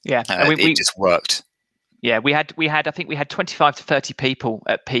 Yeah, it just worked. Yeah, I think we had 25 to 30 people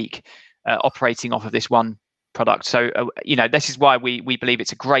at peak operating off of this one product. So this is why we believe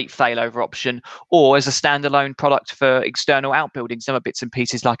it's a great failover option, or as a standalone product for external outbuilding, some bits and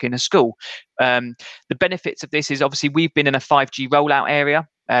pieces like in a school. The benefits of this is obviously we've been in a 5G rollout area,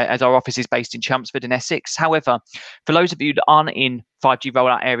 as our office is based in Chelmsford in Essex. However, for those of you that aren't in 5G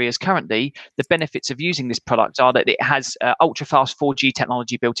rollout areas currently, the benefits of using this product are that it has ultra-fast 4G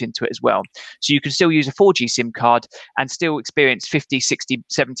technology built into it as well. So you can still use a 4G SIM card and still experience 50, 60,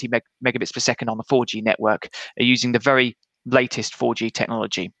 70 megabits per second on the 4G network using the very latest 4G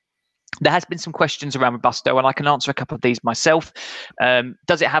technology. There has been some questions around Robustel, and I can answer a couple of these myself.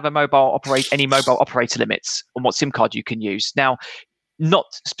 Does it have any mobile operator limits on what SIM card you can use? Now, not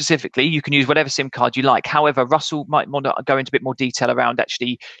specifically, you can use whatever SIM card you like. However, Russell might want to go into a bit more detail around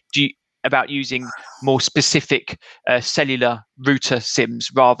actually, about using more specific cellular router SIMs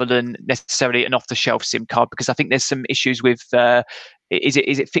rather than necessarily an off-the-shelf SIM card, because I think there's some issues with is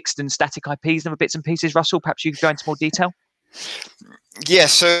it fixed and static IPs and other bits and pieces. Russell, perhaps you could go into more detail. Yeah,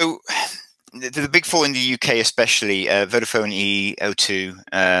 so the big four in the UK, especially Vodafone, E,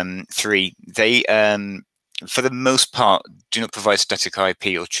 O2, 3, they for the most part do not provide static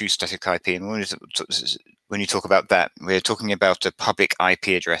IP or true static IP. And when you talk about that, we're talking about a public IP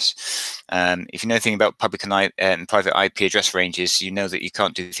address. If you know anything about public and private IP address ranges, you know that you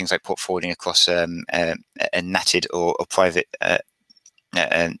can't do things like port forwarding across a NATed or private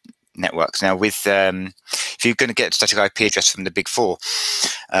networks. Now, with if you're going to get static IP address from the big four,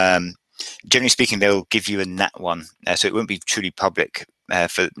 generally speaking, they'll give you a NAT one, so it won't be truly public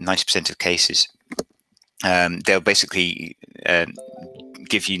for 90% of cases. They'll basically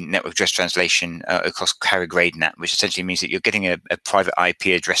give you network address translation across carrier grade NAT, which essentially means that you're getting a private IP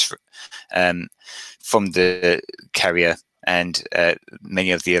address from the carrier, and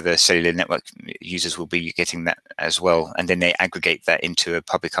many of the other cellular network users will be getting that as well, and then they aggregate that into a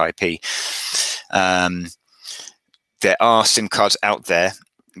public IP. There are SIM cards out there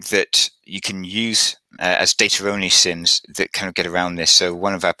that you can use as data-only SIMs that kind of get around this. So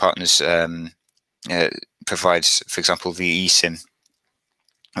one of our partners provides, for example, the eSIM,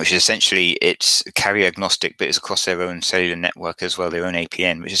 which is essentially, it's carrier agnostic, but it's across their own cellular network as well, their own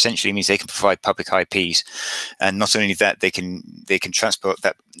APN, which essentially means they can provide public IPs. And not only that, they can transport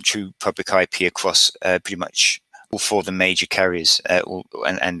that true public IP across pretty much all four of the major carriers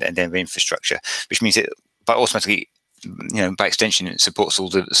and their infrastructure, which means it automatically, by extension, it supports all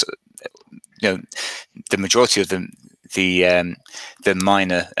the, the majority of the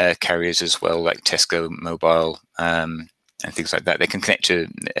minor carriers as well, like Tesco Mobile, and things like that. They can connect to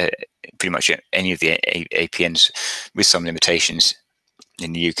pretty much any of the APNs with some limitations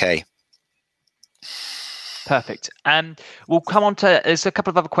in the UK. Perfect. We'll come on to, there's a couple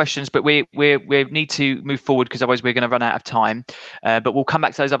of other questions, but we need to move forward because otherwise we're going to run out of time. But we'll come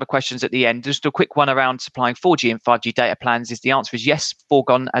back to those other questions at the end. Just a quick one around supplying 4G and 5G data plans. The answer is yes.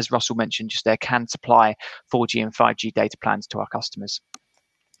 Foregone, as Russell mentioned just there, can supply 4G and 5G data plans to our customers.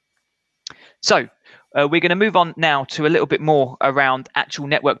 So we're going to move on now to a little bit more around actual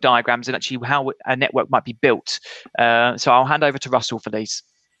network diagrams and actually how a network might be built. So I'll hand over to Russell for these.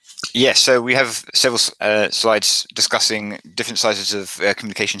 Yes, so we have several slides discussing different sizes of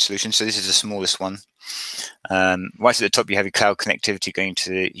communication solutions. So this is the smallest one. Right at the top, you have your cloud connectivity going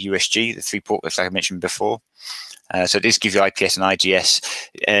to USG, the 3-port, like I mentioned before. So this gives you IPS and IGS.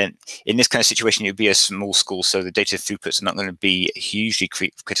 In this kind of situation, it would be a small school, so the data throughputs are not going to be hugely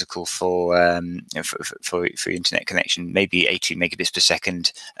critical for internet connection. Maybe 80 megabits per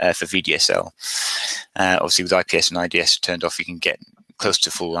second for VDSL. Obviously, with IPS and IDS turned off, you can get close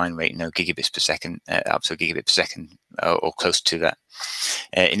to full line rate, gigabits per second, up to a gigabit per second, or close to that.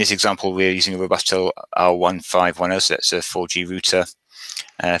 In this example, we're using a Robustel R1510, so that's a 4G router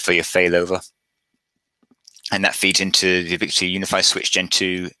for your failover. And that feeds into the Ubiquiti Unified Switch Gen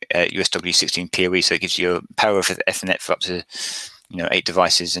 2 USW16 PoE, so it gives you a power of Ethernet for up to 8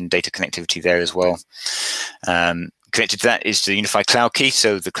 devices and data connectivity there as well. Connected to that is the Unified Cloud Key.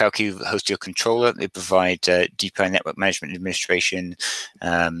 So the Cloud Key hosts your controller. They provide DPI network management administration,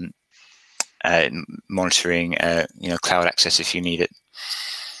 monitoring, cloud access if you need it.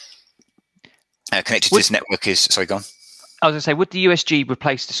 Connected to this network is, sorry, go on. I was going to say, would the USG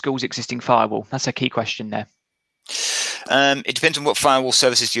replace the school's existing firewall? That's a key question there. It depends on what firewall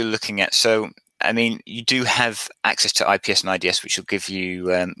services you're looking at. So, I mean, you do have access to IPS and IDS, which will give you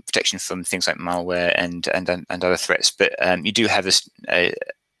protection from things like malware and other threats. But you do have a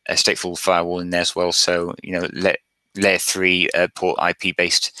stateful firewall in there as well. So, layer 3 port IP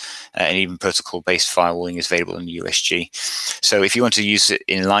based and even protocol based firewalling is available in USG. So, if you want to use it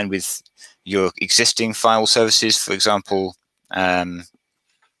in line with your existing firewall services, for example,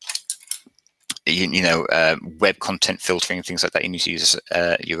 web content filtering, things like that, you need to use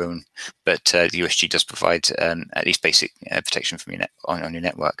your own, but the USG does provide at least basic protection from your on your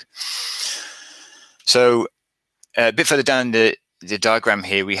network. So a bit further down the diagram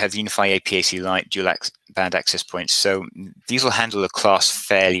here, we have the Unify APAC Lite dual band access points. So these will handle a class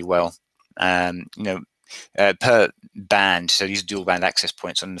fairly well. Per band, so these are dual band access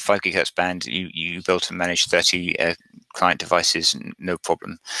points. On the 5 GHz band, you be able to manage 30 client devices, no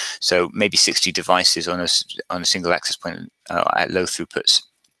problem. So maybe 60 devices on a single access point at low throughputs,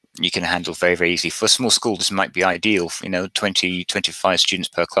 you can handle very, very easily. For a small school, this might be ideal. 20, 25 students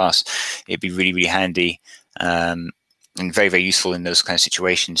per class. It'd be really, really handy and very, very useful in those kind of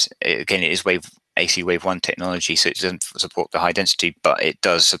situations. Again, it is AC Wave 1 technology, so it doesn't support the high density, but it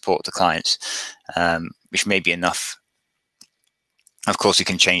does support the clients, which may be enough. Of course, you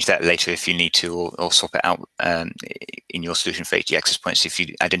can change that later if you need to, or swap it out in your solution for HD access points if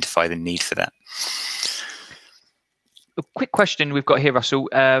you identify the need for that. A quick question we've got here, Russell,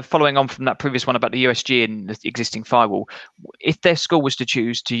 following on from that previous one about the USG and the existing firewall. If their school was to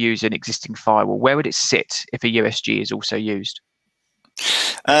choose to use an existing firewall, where would it sit if a USG is also used?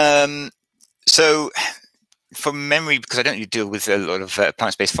 So from memory, because I don't really deal with a lot of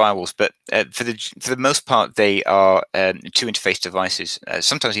appliance-based firewalls, but for the most part, they are two interface devices,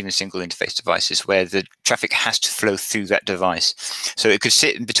 sometimes even single interface devices, where the traffic has to flow through that device. So it could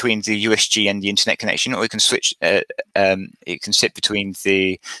sit in between the USG and the internet connection, or it can switch. It can sit between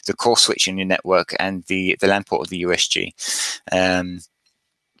the core switch in your network and the LAN port of the USG. I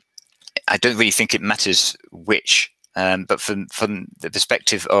don't really think it matters which. But from the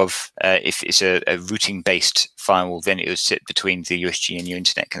perspective of if it's a routing-based firewall, then it would sit between the USG and your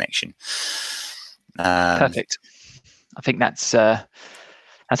internet connection. Perfect. I think that's a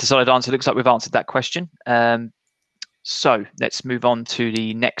solid answer. Looks like we've answered that question. So let's move on to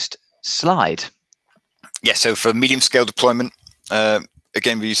the next slide. Yeah. So for medium-scale deployment,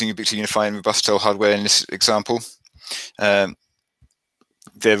 again, we're using Ubiquiti Unify and Robustel hardware in this example.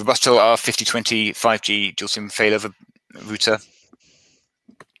 The Robustel R5020 5G dual SIM failover router.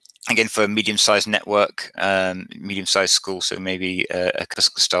 Again, for a medium-sized network, medium-sized school, so maybe a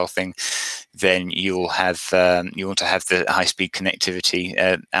Cusco style thing, then you'll have you want to have the high-speed connectivity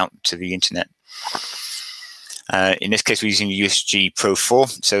out to the internet. In this case, we're using the USG Pro 4,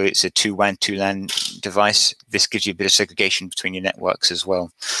 so it's a 2 WAN 2 LAN device. This gives you a bit of segregation between your networks as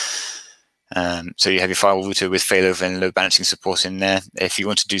well. So you have your firewall router with failover and load balancing support in there. If you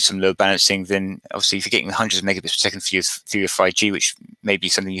want to do some load balancing, then obviously if you're getting hundreds of megabits per second through your 5G, which may be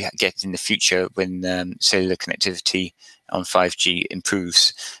something you get in the future when cellular connectivity on 5G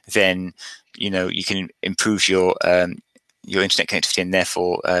improves, then you can improve your internet connectivity, and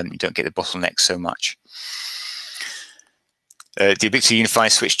therefore you don't get the bottleneck so much. The Ubiquiti Unify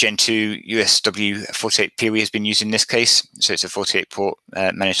Switch Gen 2 USW48 PoE has been used in this case, so it's a 48 port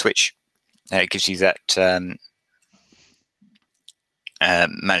managed switch. It gives you that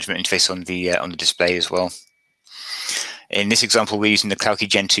management interface on the display as well. In this example, we're using the CloudKey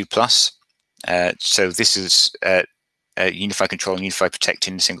Gen 2 Plus. So this is Unify Control and Unify Protect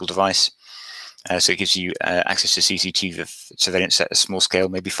in a single device. So it gives you access to CCTV surveillance at a small scale,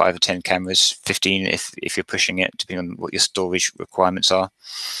 maybe 5 or 10 cameras, 15 if you're pushing it, depending on what your storage requirements are.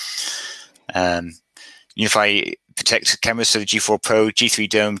 Unify Protect cameras, so the G4 Pro, G3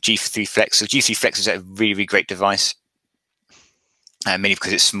 Dome, G3 Flex. So G3 Flex is a really, really great device. Mainly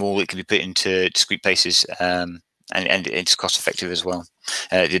because it's small, it can be put into discrete places, and it's cost effective as well.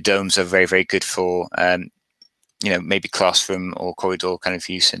 The domes are very, very good for maybe classroom or corridor kind of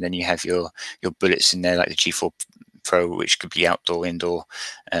use, and then you have your bullets in there like the G4 Pro, which could be outdoor, indoor,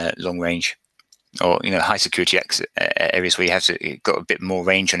 long range, or high security areas where you've got a bit more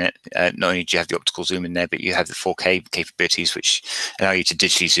range on it. Not only do you have the optical zoom in there, but you have the 4K capabilities, which allow you to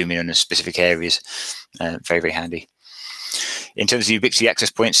digitally zoom in on specific areas. Very, very handy. In terms of Ubiquiti access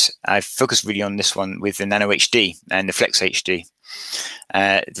points, I've focused really on this one with the Nano HD and the Flex HD.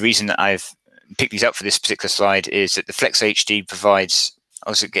 The reason that I've picked these up for this particular slide is that the Flex HD provides,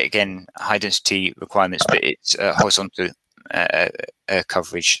 also again, high density requirements, but it's horizontal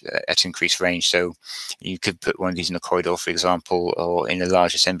coverage at increased range. So you could put one of these in a corridor, for example, or in a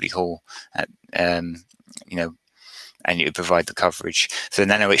large assembly hall, and it would provide the coverage. So the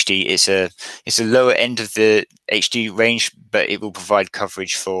Nano HD is a lower end of the HD range, but it will provide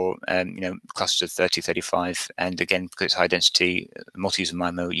coverage for clusters of 30, 35, and again, because it's high density, multi-user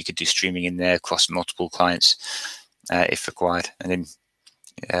MIMO, you could do streaming in there across multiple clients if required. And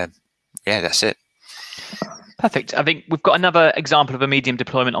then that's it. Perfect. I think we've got another example of a medium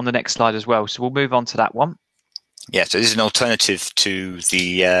deployment on the next slide as well, so we'll move on to that one. Yeah, so this is an alternative to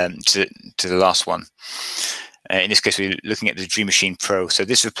the last one. In this case, we're looking at the Dream Machine Pro. So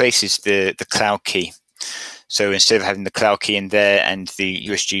this replaces the Cloud Key. So instead of having the Cloud Key in there and the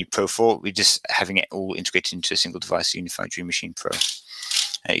USG Pro 4, we're just having it all integrated into a single device, Unified Dream Machine Pro.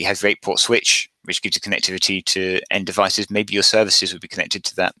 You have your 8-port switch, which gives you connectivity to end devices. Maybe your services would be connected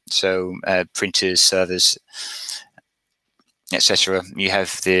to that. So printers, servers, etc. You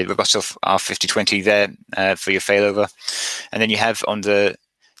have the Robustel R5020 there for your failover. And then you have on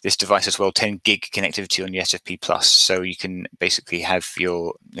this device as well, 10 gig connectivity on the SFP Plus. So you can basically have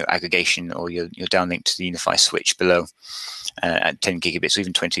your aggregation or your downlink to the Unify switch below at 10 gigabits, or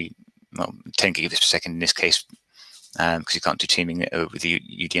even 10 gigabits per second in this case, because you can't do teaming with the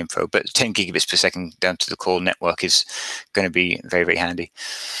UDM Pro. But 10 gigabits per second down to the core network is going to be very, very handy.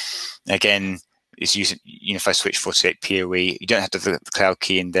 Again, it's using Unified Switch 48 PoE. You don't have to have the cloud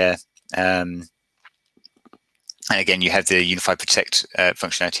key in there. And again, you have the Unified Protect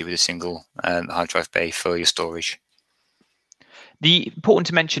functionality with a single hard drive bay for your storage. Important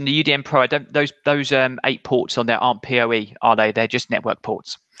to mention the UDM Pro. Those 8 ports on there aren't PoE, are they? They're just network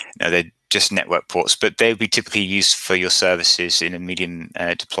ports. No, they're just network ports, but they'll be typically used for your services in a medium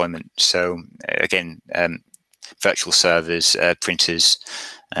deployment. So again, virtual servers, printers,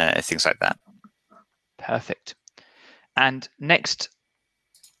 things like that. Perfect. And next.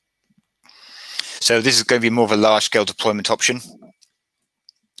 So this is going to be more of a large-scale deployment option.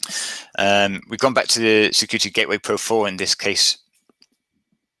 We've gone back to the Security Gateway Pro 4 in this case,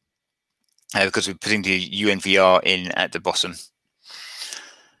 because we're putting the UNVR in at the bottom.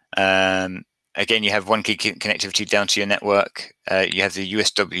 Again, you have 1 gig connectivity down to your network. You have the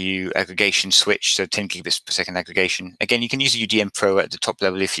USW aggregation switch, so 10 gigabits per second aggregation. Again, you can use the UDM Pro at the top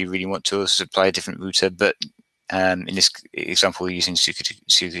level if you really want to supply a different router, but in this example, we're using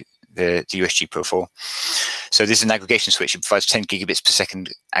the USG Pro 4. So this is an aggregation switch. It provides 10 gigabits per second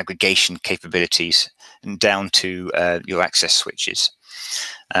aggregation capabilities and down to your access switches.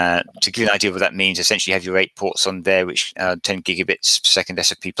 To give you an idea of what that means, essentially you have your 8 ports on there, which are 10 gigabits per second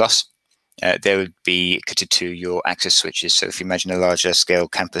SFP plus. They would be connected to your access switches. So if you imagine a larger scale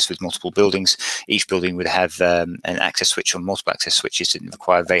campus with multiple buildings, each building would have an access switch or multiple access switches that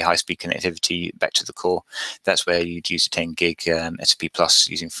require very high speed connectivity back to the core. That's where you'd use a 10 gig SFP plus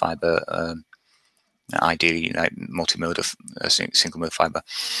using fiber, ideally multi-mode or single mode fiber.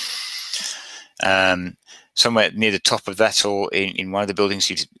 Somewhere near the top of that, or in one of the buildings,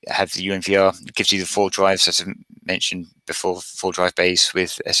 you have the UNVR. It gives you the 4 drives, as I mentioned before, 4 drive bays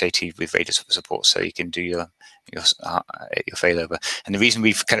with SAT with radio support, so you can do your failover. And the reason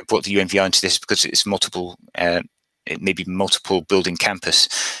we've kind of brought the UNVR into this is because it's multiple. It may be multiple building campus.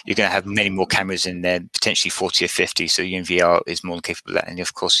 You're going to have many more cameras in there, potentially 40 or 50. So UNVR is more than capable of that, and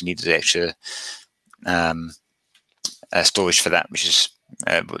of course you need the extra storage for that, which is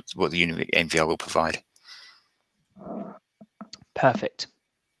what the UNVR will provide. Perfect.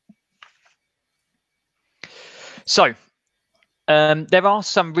 So there are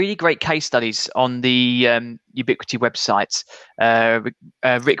some really great case studies on the Ubiquiti website.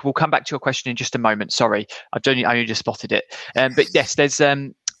 Rick, we'll come back to your question in just a moment. Sorry, I only just spotted it. But yes, there's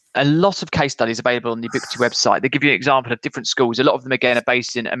a lot of case studies available on the Ubiquiti website. They give you an example of different schools. A lot of them, again, are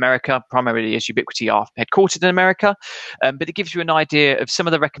based in America, primarily as Ubiquiti are headquartered in America. But it gives you an idea of some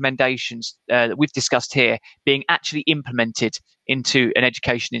of the recommendations that we've discussed here being actually implemented into an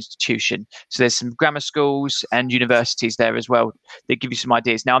education institution. So there's some grammar schools and universities there as well that give you some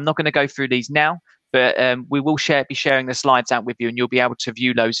ideas. Now, I'm not going to go through these now, but we will be sharing the slides out with you, and you'll be able to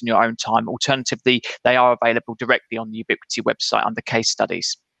view those in your own time. Alternatively, they are available directly on the Ubiquiti website under case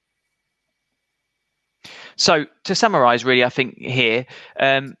studies. So to summarize, really, I think here,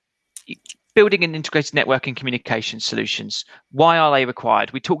 building an integrated network and communication solutions, why are they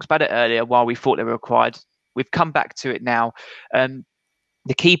required? We talked about it earlier, why we thought they were required. We've come back to it now.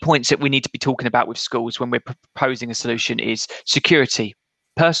 The key points that we need to be talking about with schools when we're proposing a solution is security.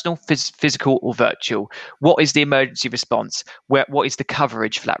 Personal, physical, or virtual. What is the emergency response? What is the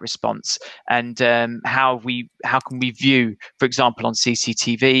coverage for that response? And how can we view, for example, on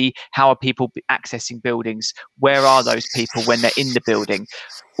CCTV? How are people accessing buildings? Where are those people when they're in the building?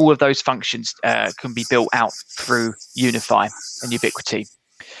 All of those functions can be built out through Unify and Ubiquiti.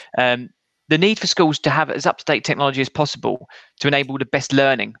 The need for schools to have as up-to-date technology as possible to enable the best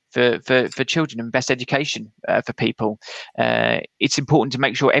learning for children and best education for people. It's important to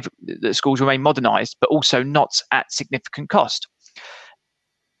make sure that schools remain modernised, but also not at significant cost.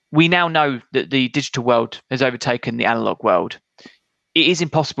 We now know that the digital world has overtaken the analog world. It is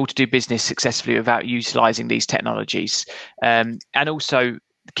impossible to do business successfully without utilising these technologies. And also,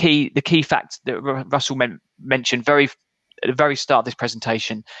 the key fact that Russell mentioned at the very start of this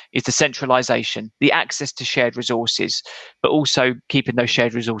presentation is the centralization, the access to shared resources, but also keeping those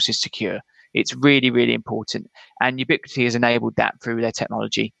shared resources secure. It's really, really important. And Ubiquiti has enabled that through their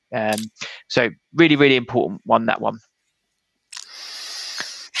technology. So really, really important that one.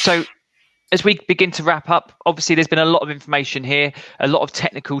 So as we begin to wrap up, obviously there's been a lot of information here, a lot of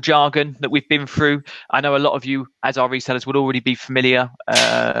technical jargon that we've been through. I know a lot of you, as our resellers, would already be familiar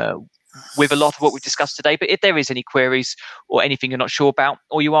with a lot of what we've discussed today. But if there is any queries or anything you're not sure about,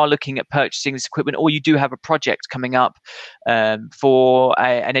 or you are looking at purchasing this equipment, or you do have a project coming up for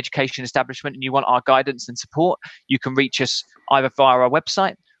an education establishment and you want our guidance and support, you can reach us either via our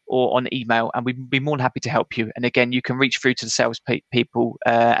website or on email, and we'd be more than happy to help you. And again, you can reach through to the sales people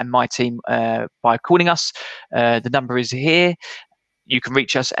and my team by calling us. The number is here. You can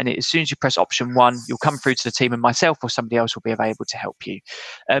reach us, and as soon as you press option 1, you'll come through to the team, and myself or somebody else will be available to help you.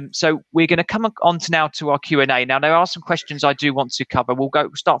 So we're going to come on to now to our Q&A. Now, there are some questions I do want to cover. We'll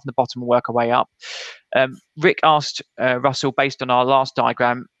start from the bottom and work our way up. Rick asked Russell, based on our last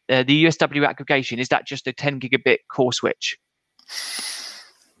diagram, the USW aggregation, is that just a 10 gigabit core switch?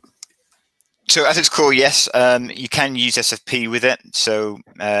 So at its core, yes, you can use SFP with it. So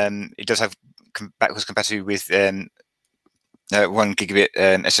it does have backwards compatibility with 1 gigabit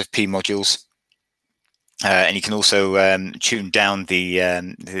SFP modules, and you can also tune down the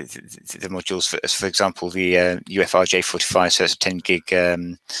modules. For example, the UFRJ45, so it's a 10 gig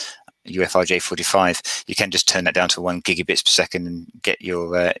UFRJ45. You can just turn that down to 1 gigabits per second and get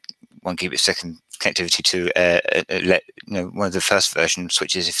your 1 gigabit per second connectivity to one of the first version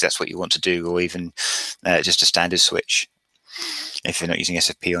switches, if that's what you want to do, or even just a standard switch if you're not using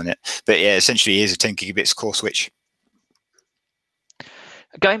SFP on it. But yeah, essentially, it is a 10 gigabits core switch.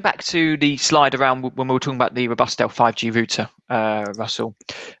 Going back to the slide around when we were talking about the Robustel 5G router, Russell,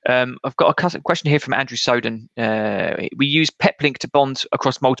 I've got a question here from Andrew Soden. We use PepLink to bond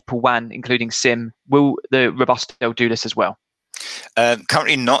across multiple WAN, including SIM. Will the Robustel do this as well?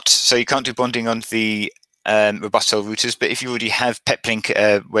 Currently not. So you can't do bonding on the Robustel routers, but if you already have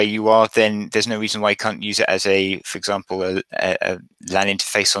PepLink where you are, then there's no reason why you can't use it as for example, a LAN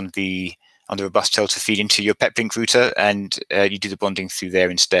interface on the Robustel to feed into your PepLink router, and you do the bonding through there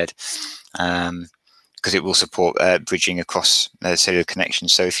instead, because it will support bridging across cellular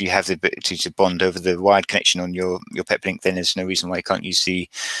connections. So if you have the ability to bond over the wired connection on your PepLink, then there's no reason why you can't use the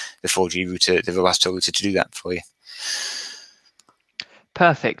 4G router, the Robustel router, to do that for you.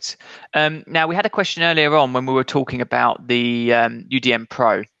 Perfect. Now, we had a question earlier on when we were talking about the UDM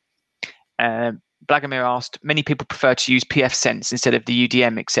Pro. Blagomir asked, many people prefer to use pfSense instead of the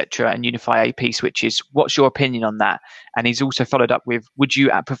UDM, etc., and Unify AP switches. What's your opinion on that? And he's also followed up with, would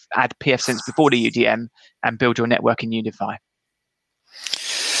you add pfSense before the UDM and build your network in Unify?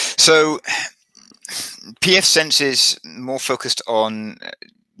 So pfSense is more focused on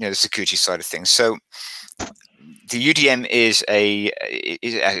the security side of things. So the UDM is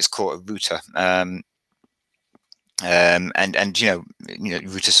at its core a router. And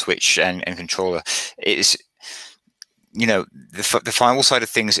router switch and controller is the firewall side of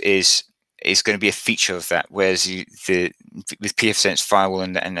things is going to be a feature of that, whereas with pfSense, firewall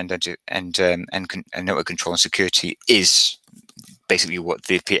and network control and security is basically what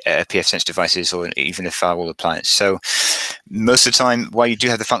the pfSense device is, or even a firewall appliance. So most of the time, while you do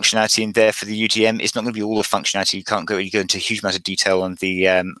have the functionality in there for the UDM, it's not going to be all the functionality. You can't go into a huge amount of detail on the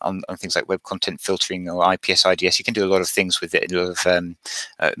on things like web content filtering or IPS IDS. You can do a lot of things with it, a lot of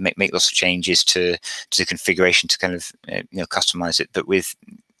make lots of changes to the configuration to kind of customize it. But with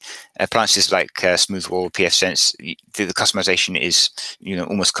appliances like SmoothWall or pfSense, the customization is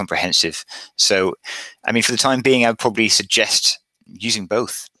almost comprehensive. So, I mean, for the time being, I would probably suggest using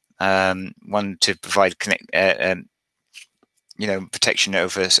both. One to provide protection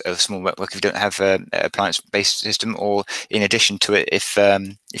over a small network if you don't have an appliance-based system, or in addition to it, if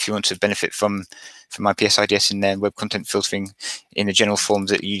you want to benefit from IPS IDS and then web content filtering in the general form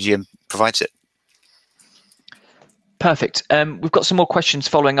that UDM provides it. Perfect. We've got some more questions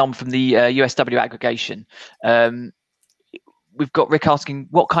following on from the USW aggregation. We've got Rick asking,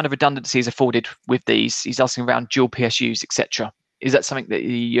 what kind of redundancy is afforded with these? He's asking around dual PSUs, etc. Is that something that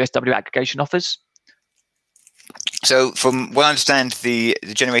the USW aggregation offers? So from what I understand, the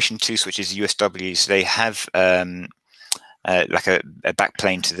Generation 2 switches, USWs, they have like a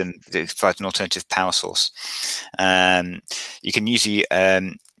backplane to them that provides an alternative power source. You can use the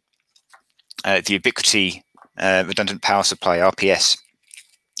Ubiquiti redundant power supply, RPS,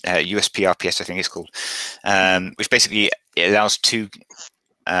 USP RPS, I think it's called, which basically allows two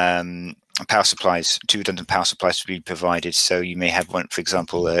redundant power supplies to be provided. So you may have one, for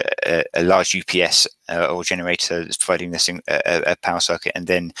example, a large UPS or generator that's providing this a power circuit, and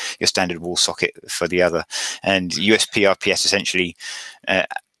then your standard wall socket for the other. And USP RPS essentially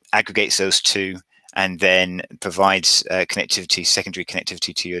aggregates those two and then provides secondary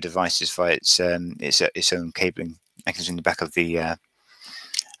connectivity to your devices via its own cabling mechanism in the back of the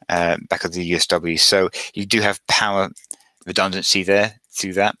USW. So you do have power redundancy there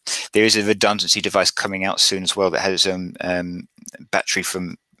through that. There is a redundancy device coming out soon as well that has its own battery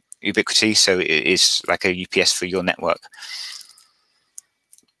from Ubiquiti, so it is like a UPS for your network.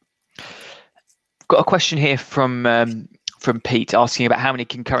 Got a question here from from Pete asking about how many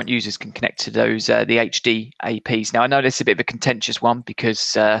concurrent users can connect to those the HD APs. Now, I know this is a bit of a contentious one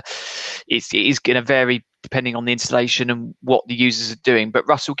because it is going to vary depending on the installation and what the users are doing. But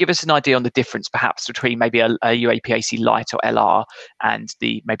Russell, give us an idea on the difference perhaps between maybe a UAP-AC Lite or LR and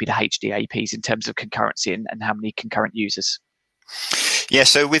maybe the HD APs in terms of concurrency and how many concurrent users. Yeah,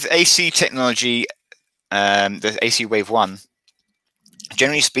 so with AC technology, the AC Wave 1,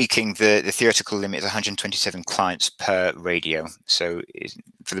 generally speaking, the theoretical limit is 127 clients per radio. So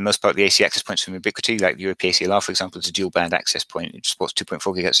for the most part, the AC access points from Ubiquiti, like the UAP ACLR, for example, is a dual band access point. It supports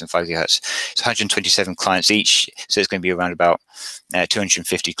 2.4 gigahertz and 5 gigahertz. It's 127 clients each, so it's going to be around about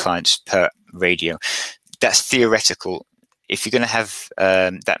 250 clients per radio. That's theoretical. If you're going to have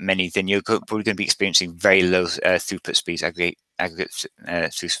that many, then you're probably going to be experiencing very low throughput speeds, aggregate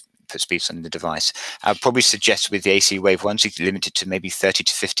throughput speeds on the device. I'd probably suggest with the AC Wave 1, so you can limit it to maybe 30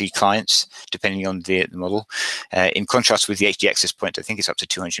 to 50 clients, depending on the model. In contrast with the HD access point, I think it's up to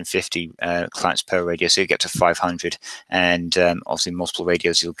 250 clients per radio, so you get to 500. And obviously, multiple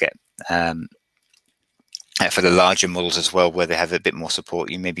radios you'll get. For the larger models as well, where they have a bit more support,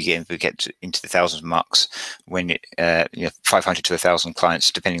 you may be getting into the thousands marks when 500 to 1,000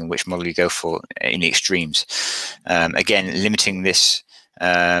 clients, depending on which model you go for in the extremes. Again, limiting this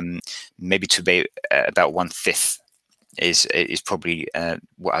maybe to be about 1/5 is probably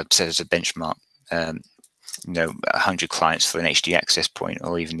what I'd say as a benchmark. 100 clients for an HD access point,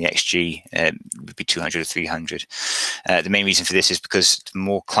 or even the XG would be 200 or 300. The main reason for this is because the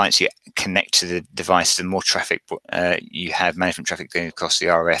more clients you connect to the device, the more traffic you have, management traffic going across the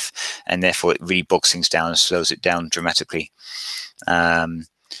RF, and therefore it really bogs things down and slows it down dramatically. But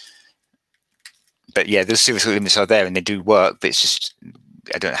yeah, those theoretical limits are there and they do work, but it's just,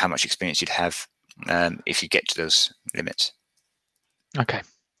 I don't know how much experience you'd have if you get to those limits. Okay.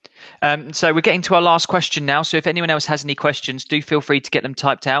 So we're getting to our last question now. So if anyone else has any questions, do feel free to get them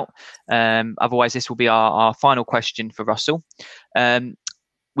typed out. Otherwise, this will be our final question for Russell.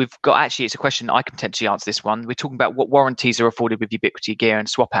 We've got, actually, it's a question I can potentially answer this one. We're talking about what warranties are afforded with Ubiquiti gear and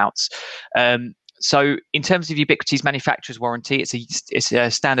swap outs. So in terms of Ubiquiti's manufacturer's warranty, it's a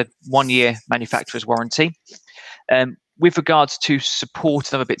standard 1-year manufacturer's warranty. With regards to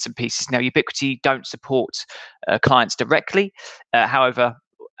support and other bits and pieces, now Ubiquiti don't support clients directly. However,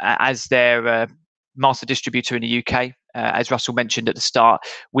 as their master distributor in the UK, as Russell mentioned at the start,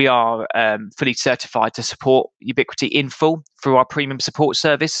 we are fully certified to support Ubiquiti in full through our premium support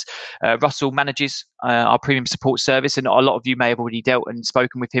service. Russell manages our premium support service, and a lot of you may have already dealt and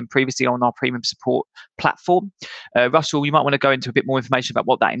spoken with him previously on our premium support platform. Russell, you might want to go into a bit more information about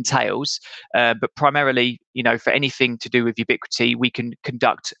what that entails, but primarily, for anything to do with Ubiquiti, we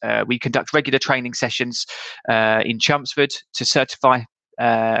conduct regular training sessions in Chelmsford to certify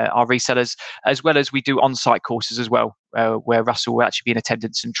our resellers, as well as we do on-site courses as well, where Russell will actually be in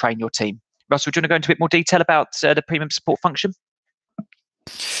attendance and train your team. Russell, do you want to go into a bit more detail about the premium support function?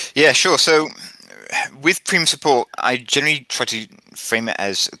 Yeah, sure. So with premium support, I generally try to frame it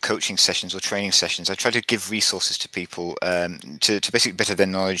as coaching sessions or training sessions. I try to give resources to people to basically better their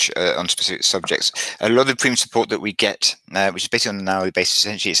knowledge on specific subjects. A lot of the premium support that we get, which is basically on an hourly basis,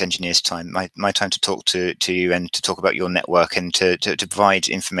 essentially it's engineers' time, my time to talk to you and to talk about your network and to provide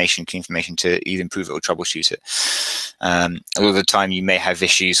key information to either improve it or troubleshoot it. A lot of the time you may have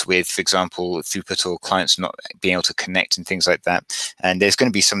issues with, for example, throughput or clients not being able to connect and things like that. And there's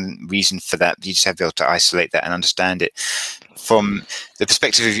going to be some reason for that. You just have to be able to isolate that and understand it. From the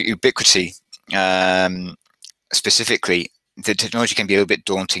perspective of Ubiquiti, specifically, the technology can be a little bit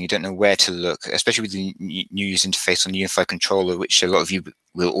daunting. You don't know where to look, especially with the new user interface on the unified controller, which a lot of you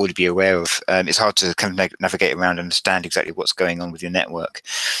will already be aware of. It's hard to kind of navigate around and understand exactly what's going on with your network.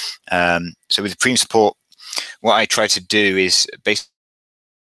 So with the premium support, what I try to do is basically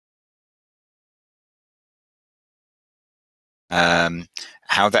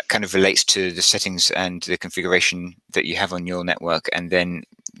how that kind of relates to the settings and the configuration that you have on your network, and then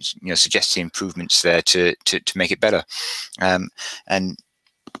suggest the improvements there to make it better. And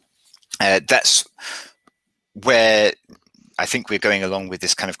that's where I think we're going along with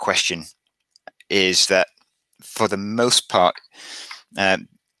this kind of question, is that for the most part,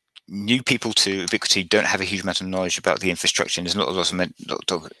 new people to Ubiquiti don't have a huge amount of knowledge about the infrastructure, and there's not a lot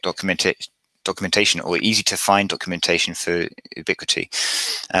of documentation or easy to find documentation for Ubiquiti.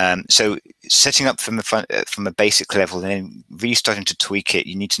 So setting up from a basic level and then really starting to tweak it,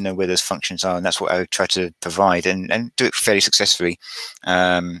 you need to know where those functions are, and that's what I try to provide and do it fairly successfully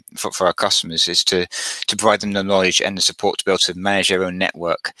for our customers, is to provide them the knowledge and the support to be able to manage their own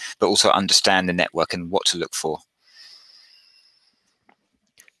network, but also understand the network and what to look for.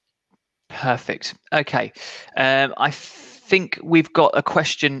 Perfect. Okay. think we've got a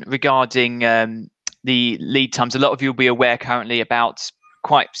question regarding the lead times. A lot of you will be aware currently about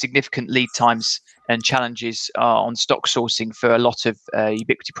quite significant lead times and challenges on stock sourcing for a lot of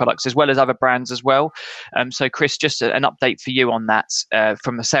Ubiquiti products, as well as other brands as well. So Chris, just an update for you on that.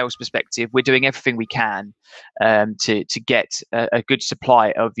 From a sales perspective, we're doing everything we can to get a good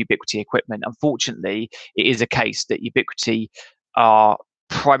supply of Ubiquiti equipment. Unfortunately, it is a case that Ubiquiti are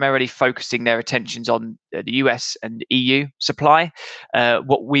primarily focusing their attentions on the US and EU supply.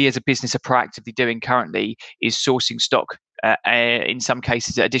 What we as a business are proactively doing currently is sourcing stock, in some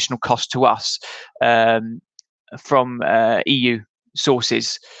cases at additional cost to us, from EU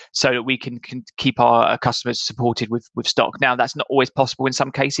sources, so that we can keep our customers supported with stock. Now, that's not always possible in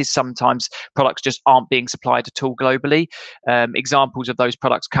some cases. Sometimes products just aren't being supplied at all globally. Examples of those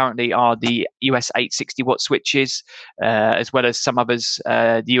products currently are the US 860 watt switches, as well as some others.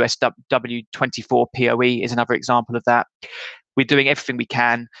 The US W24 PoE is another example of that. We're doing everything we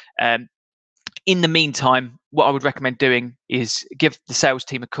can. In the meantime, what I would recommend doing is give the sales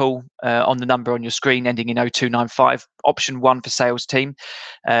team a call on the number on your screen ending in 0295, option 1 for sales team.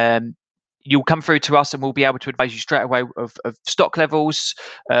 You'll come through to us and we'll be able to advise you straight away of stock levels,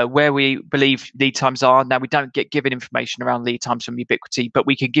 where we believe lead times are. Now, we don't get given information around lead times from Ubiquiti, but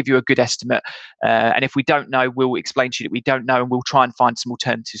we can give you a good estimate. And if we don't know, we'll explain to you that we don't know, and we'll try and find some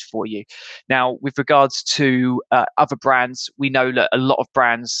alternatives for you. Now, with regards to other brands, we know that a lot of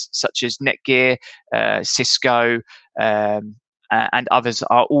brands such as Netgear, Cisco, and others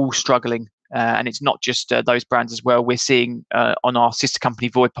are all struggling. And it's not just those brands as well. We're seeing on our sister company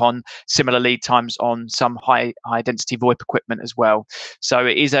VoIPON similar lead times on some high density VoIP equipment as well. So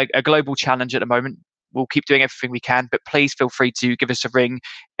it is a global challenge at the moment. We'll keep doing everything we can, but please feel free to give us a ring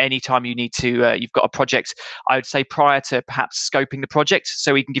anytime you need to. You've got a project, I would say, prior to perhaps scoping the project,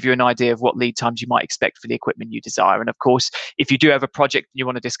 so we can give you an idea of what lead times you might expect for the equipment you desire. And of course, if you do have a project and you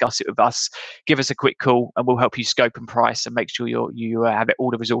want to discuss it with us, give us a quick call and we'll help you scope and price and make sure you have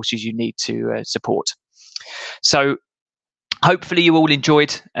all the resources you need to support. So hopefully you all enjoyed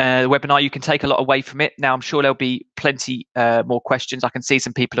the webinar. You can take a lot away from it. Now, I'm sure there'll be plenty more questions. I can see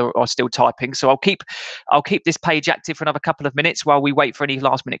some people are still typing, so I'll keep this page active for another couple of minutes while we wait for any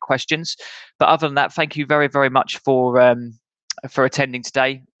last minute questions. But other than that, thank you very, very much for attending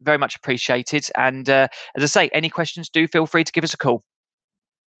today. Very much appreciated. And as I say, any questions, do feel free to give us a call.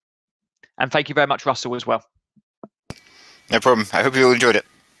 And thank you very much, Russell, as well. No problem. I hope you all enjoyed it.